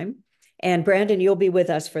coffee time, and Brandon, you'll be with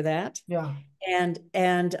us for that. Yeah. And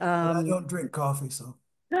I don't drink coffee, so.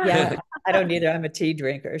 Yeah, I don't either. I'm a tea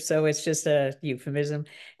drinker, so it's just a euphemism.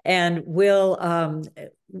 And we'll,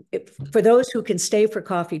 for those who can stay for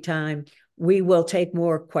coffee time, we will take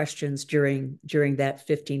more questions during that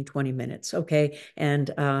 15, 20 minutes, okay? And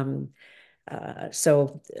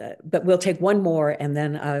but we'll take one more, and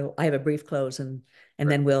then I have a brief close, and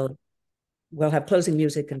then we'll have closing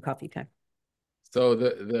music and coffee time. So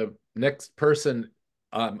the next person,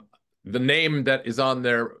 the name that is on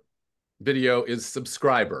their video is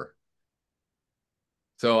subscriber.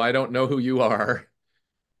 So I don't know who you are.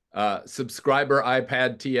 Subscriber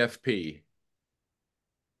iPad TFP.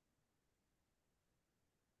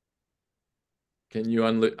 Can you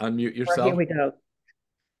unmute yourself? Here we go.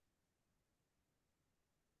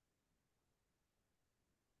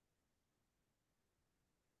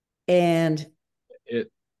 And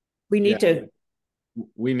we need to.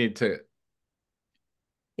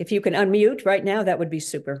 If you can unmute right now, that would be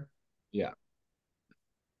super. Yeah.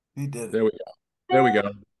 He did it. There we go. There we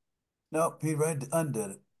go. Nope, he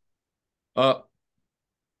undid it.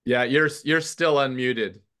 Yeah, you're still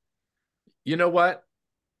unmuted. You know what?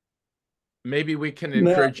 Maybe we can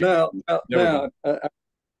encourage you. Now,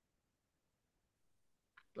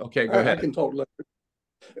 okay, go ahead. I can talk later.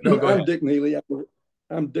 No, go ahead. Dick Neely.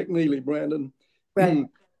 I'm Dick Neely, Brandon. Right.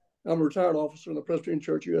 I'm a retired officer in the Presbyterian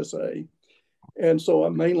Church USA. And so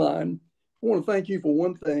I'm mainline. I want to thank you for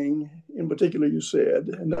one thing in particular you said,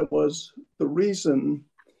 and that was the reason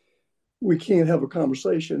we can't have a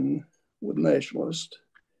conversation with nationalists,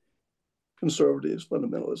 conservatives,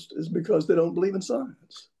 fundamentalists, is because they don't believe in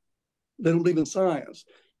science. They don't believe in science.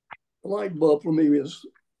 The light bulb for me is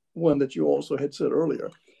one that you also had said earlier,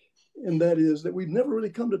 and that is that we've never really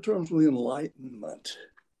come to terms with Enlightenment.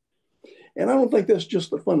 And I don't think that's just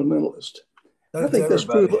the fundamentalist. I think that's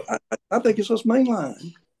true. I think it's us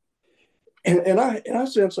mainline. And I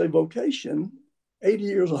sense a vocation, 80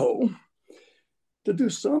 years old, to do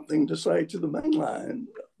something to say to the mainline,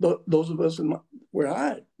 those of us where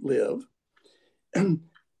I live, and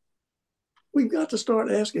we've got to start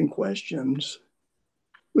asking questions.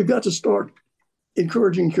 We've got to start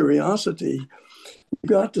encouraging curiosity. We've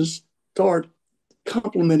got to start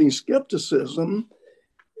complementing skepticism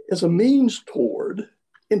as a means toward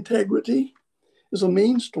integrity, as a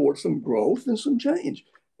means toward some growth and some change.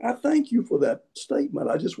 I thank you for that statement.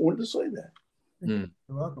 I just wanted to say that. You're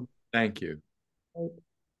welcome. Thank you.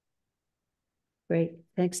 Great.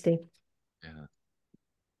 Thanks, Dave. Yeah.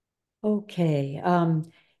 Okay.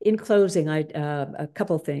 In closing, a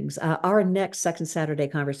couple of things. Our next second Saturday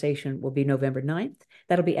conversation will be November 9th.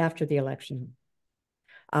 That'll be after the election.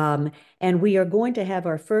 And we are going to have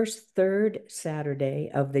our first third Saturday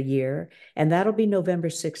of the year, and that'll be November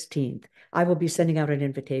 16th. I will be sending out an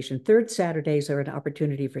invitation. Third Saturdays are an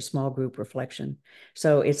opportunity for small group reflection.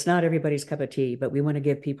 So it's not everybody's cup of tea, but we want to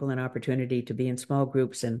give people an opportunity to be in small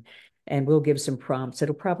groups, and we'll give some prompts.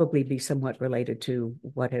 It'll probably be somewhat related to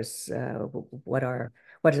what has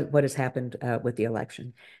happened with the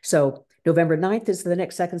election. So November 9th is the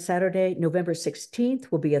next second Saturday. November 16th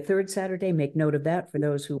will be a third Saturday. Make note of that for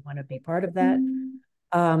those who want to be part of that.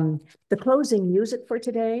 The closing music for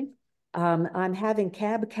today, I'm having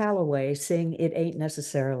Cab Calloway sing It Ain't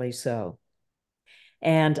Necessarily So.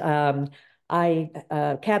 And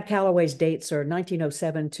Cab Calloway's dates are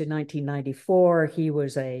 1907 to 1994. He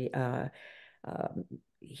was a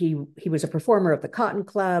he was a performer of the Cotton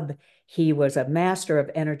Club. He was a master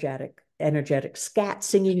of energetic scat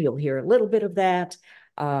singing. You'll hear a little bit of that.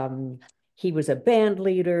 He was a band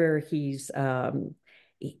leader.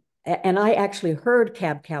 And I actually heard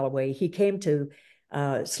Cab Calloway. He came to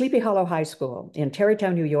Sleepy Hollow High School in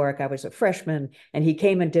Tarrytown, New York. I was a freshman, and he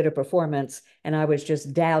came and did a performance, and I was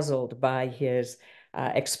just dazzled by his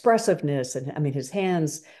expressiveness. And I mean, his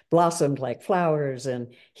hands blossomed like flowers,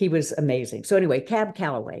 and he was amazing. So anyway, Cab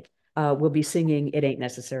Calloway will be singing It Ain't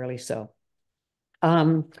Necessarily So.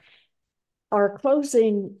 Our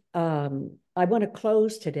closing, I want to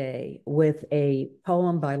close today with a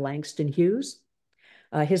poem by Langston Hughes.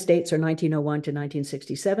 His dates are 1901 to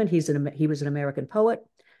 1967. He was an American poet,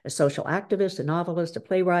 a social activist, a novelist, a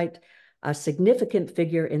playwright, a significant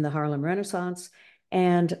figure in the Harlem Renaissance.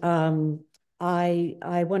 And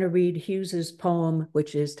I want to read Hughes's poem,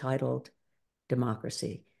 which is titled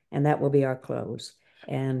Democracy, and that will be our close.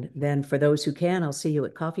 And then for those who can, I'll see you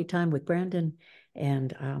at coffee time with Brandon.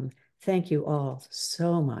 And thank you all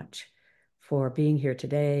so much for being here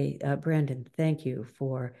today. Brandon, thank you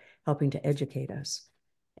for helping to educate us.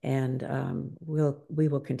 And we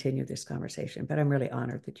will continue this conversation, but I'm really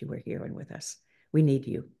honored that you were here and with us. We need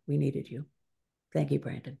you. We needed you. Thank you,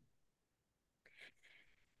 Brandon.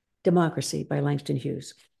 Democracy by Langston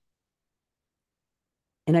Hughes.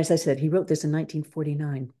 And as I said, he wrote this in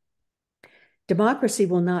 1949. Democracy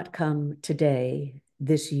will not come today,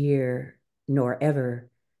 this year, nor ever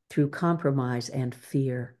through compromise and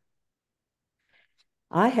fear.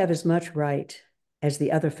 I have as much right as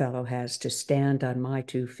the other fellow has to stand on my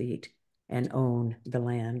 2 feet and own the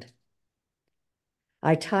land.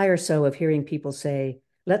 I tire so of hearing people say,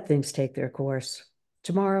 let things take their course.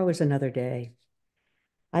 Tomorrow is another day.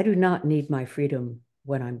 I do not need my freedom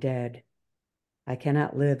when I'm dead. I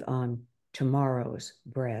cannot live on tomorrow's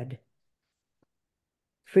bread.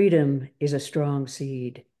 Freedom is a strong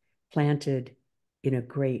seed planted in a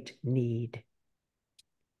great need.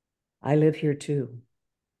 I live here too.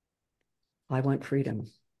 I want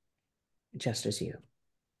freedom, just as you.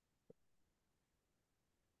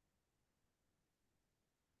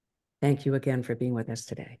 Thank you again for being with us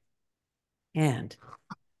today. And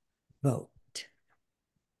vote.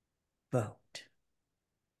 Vote.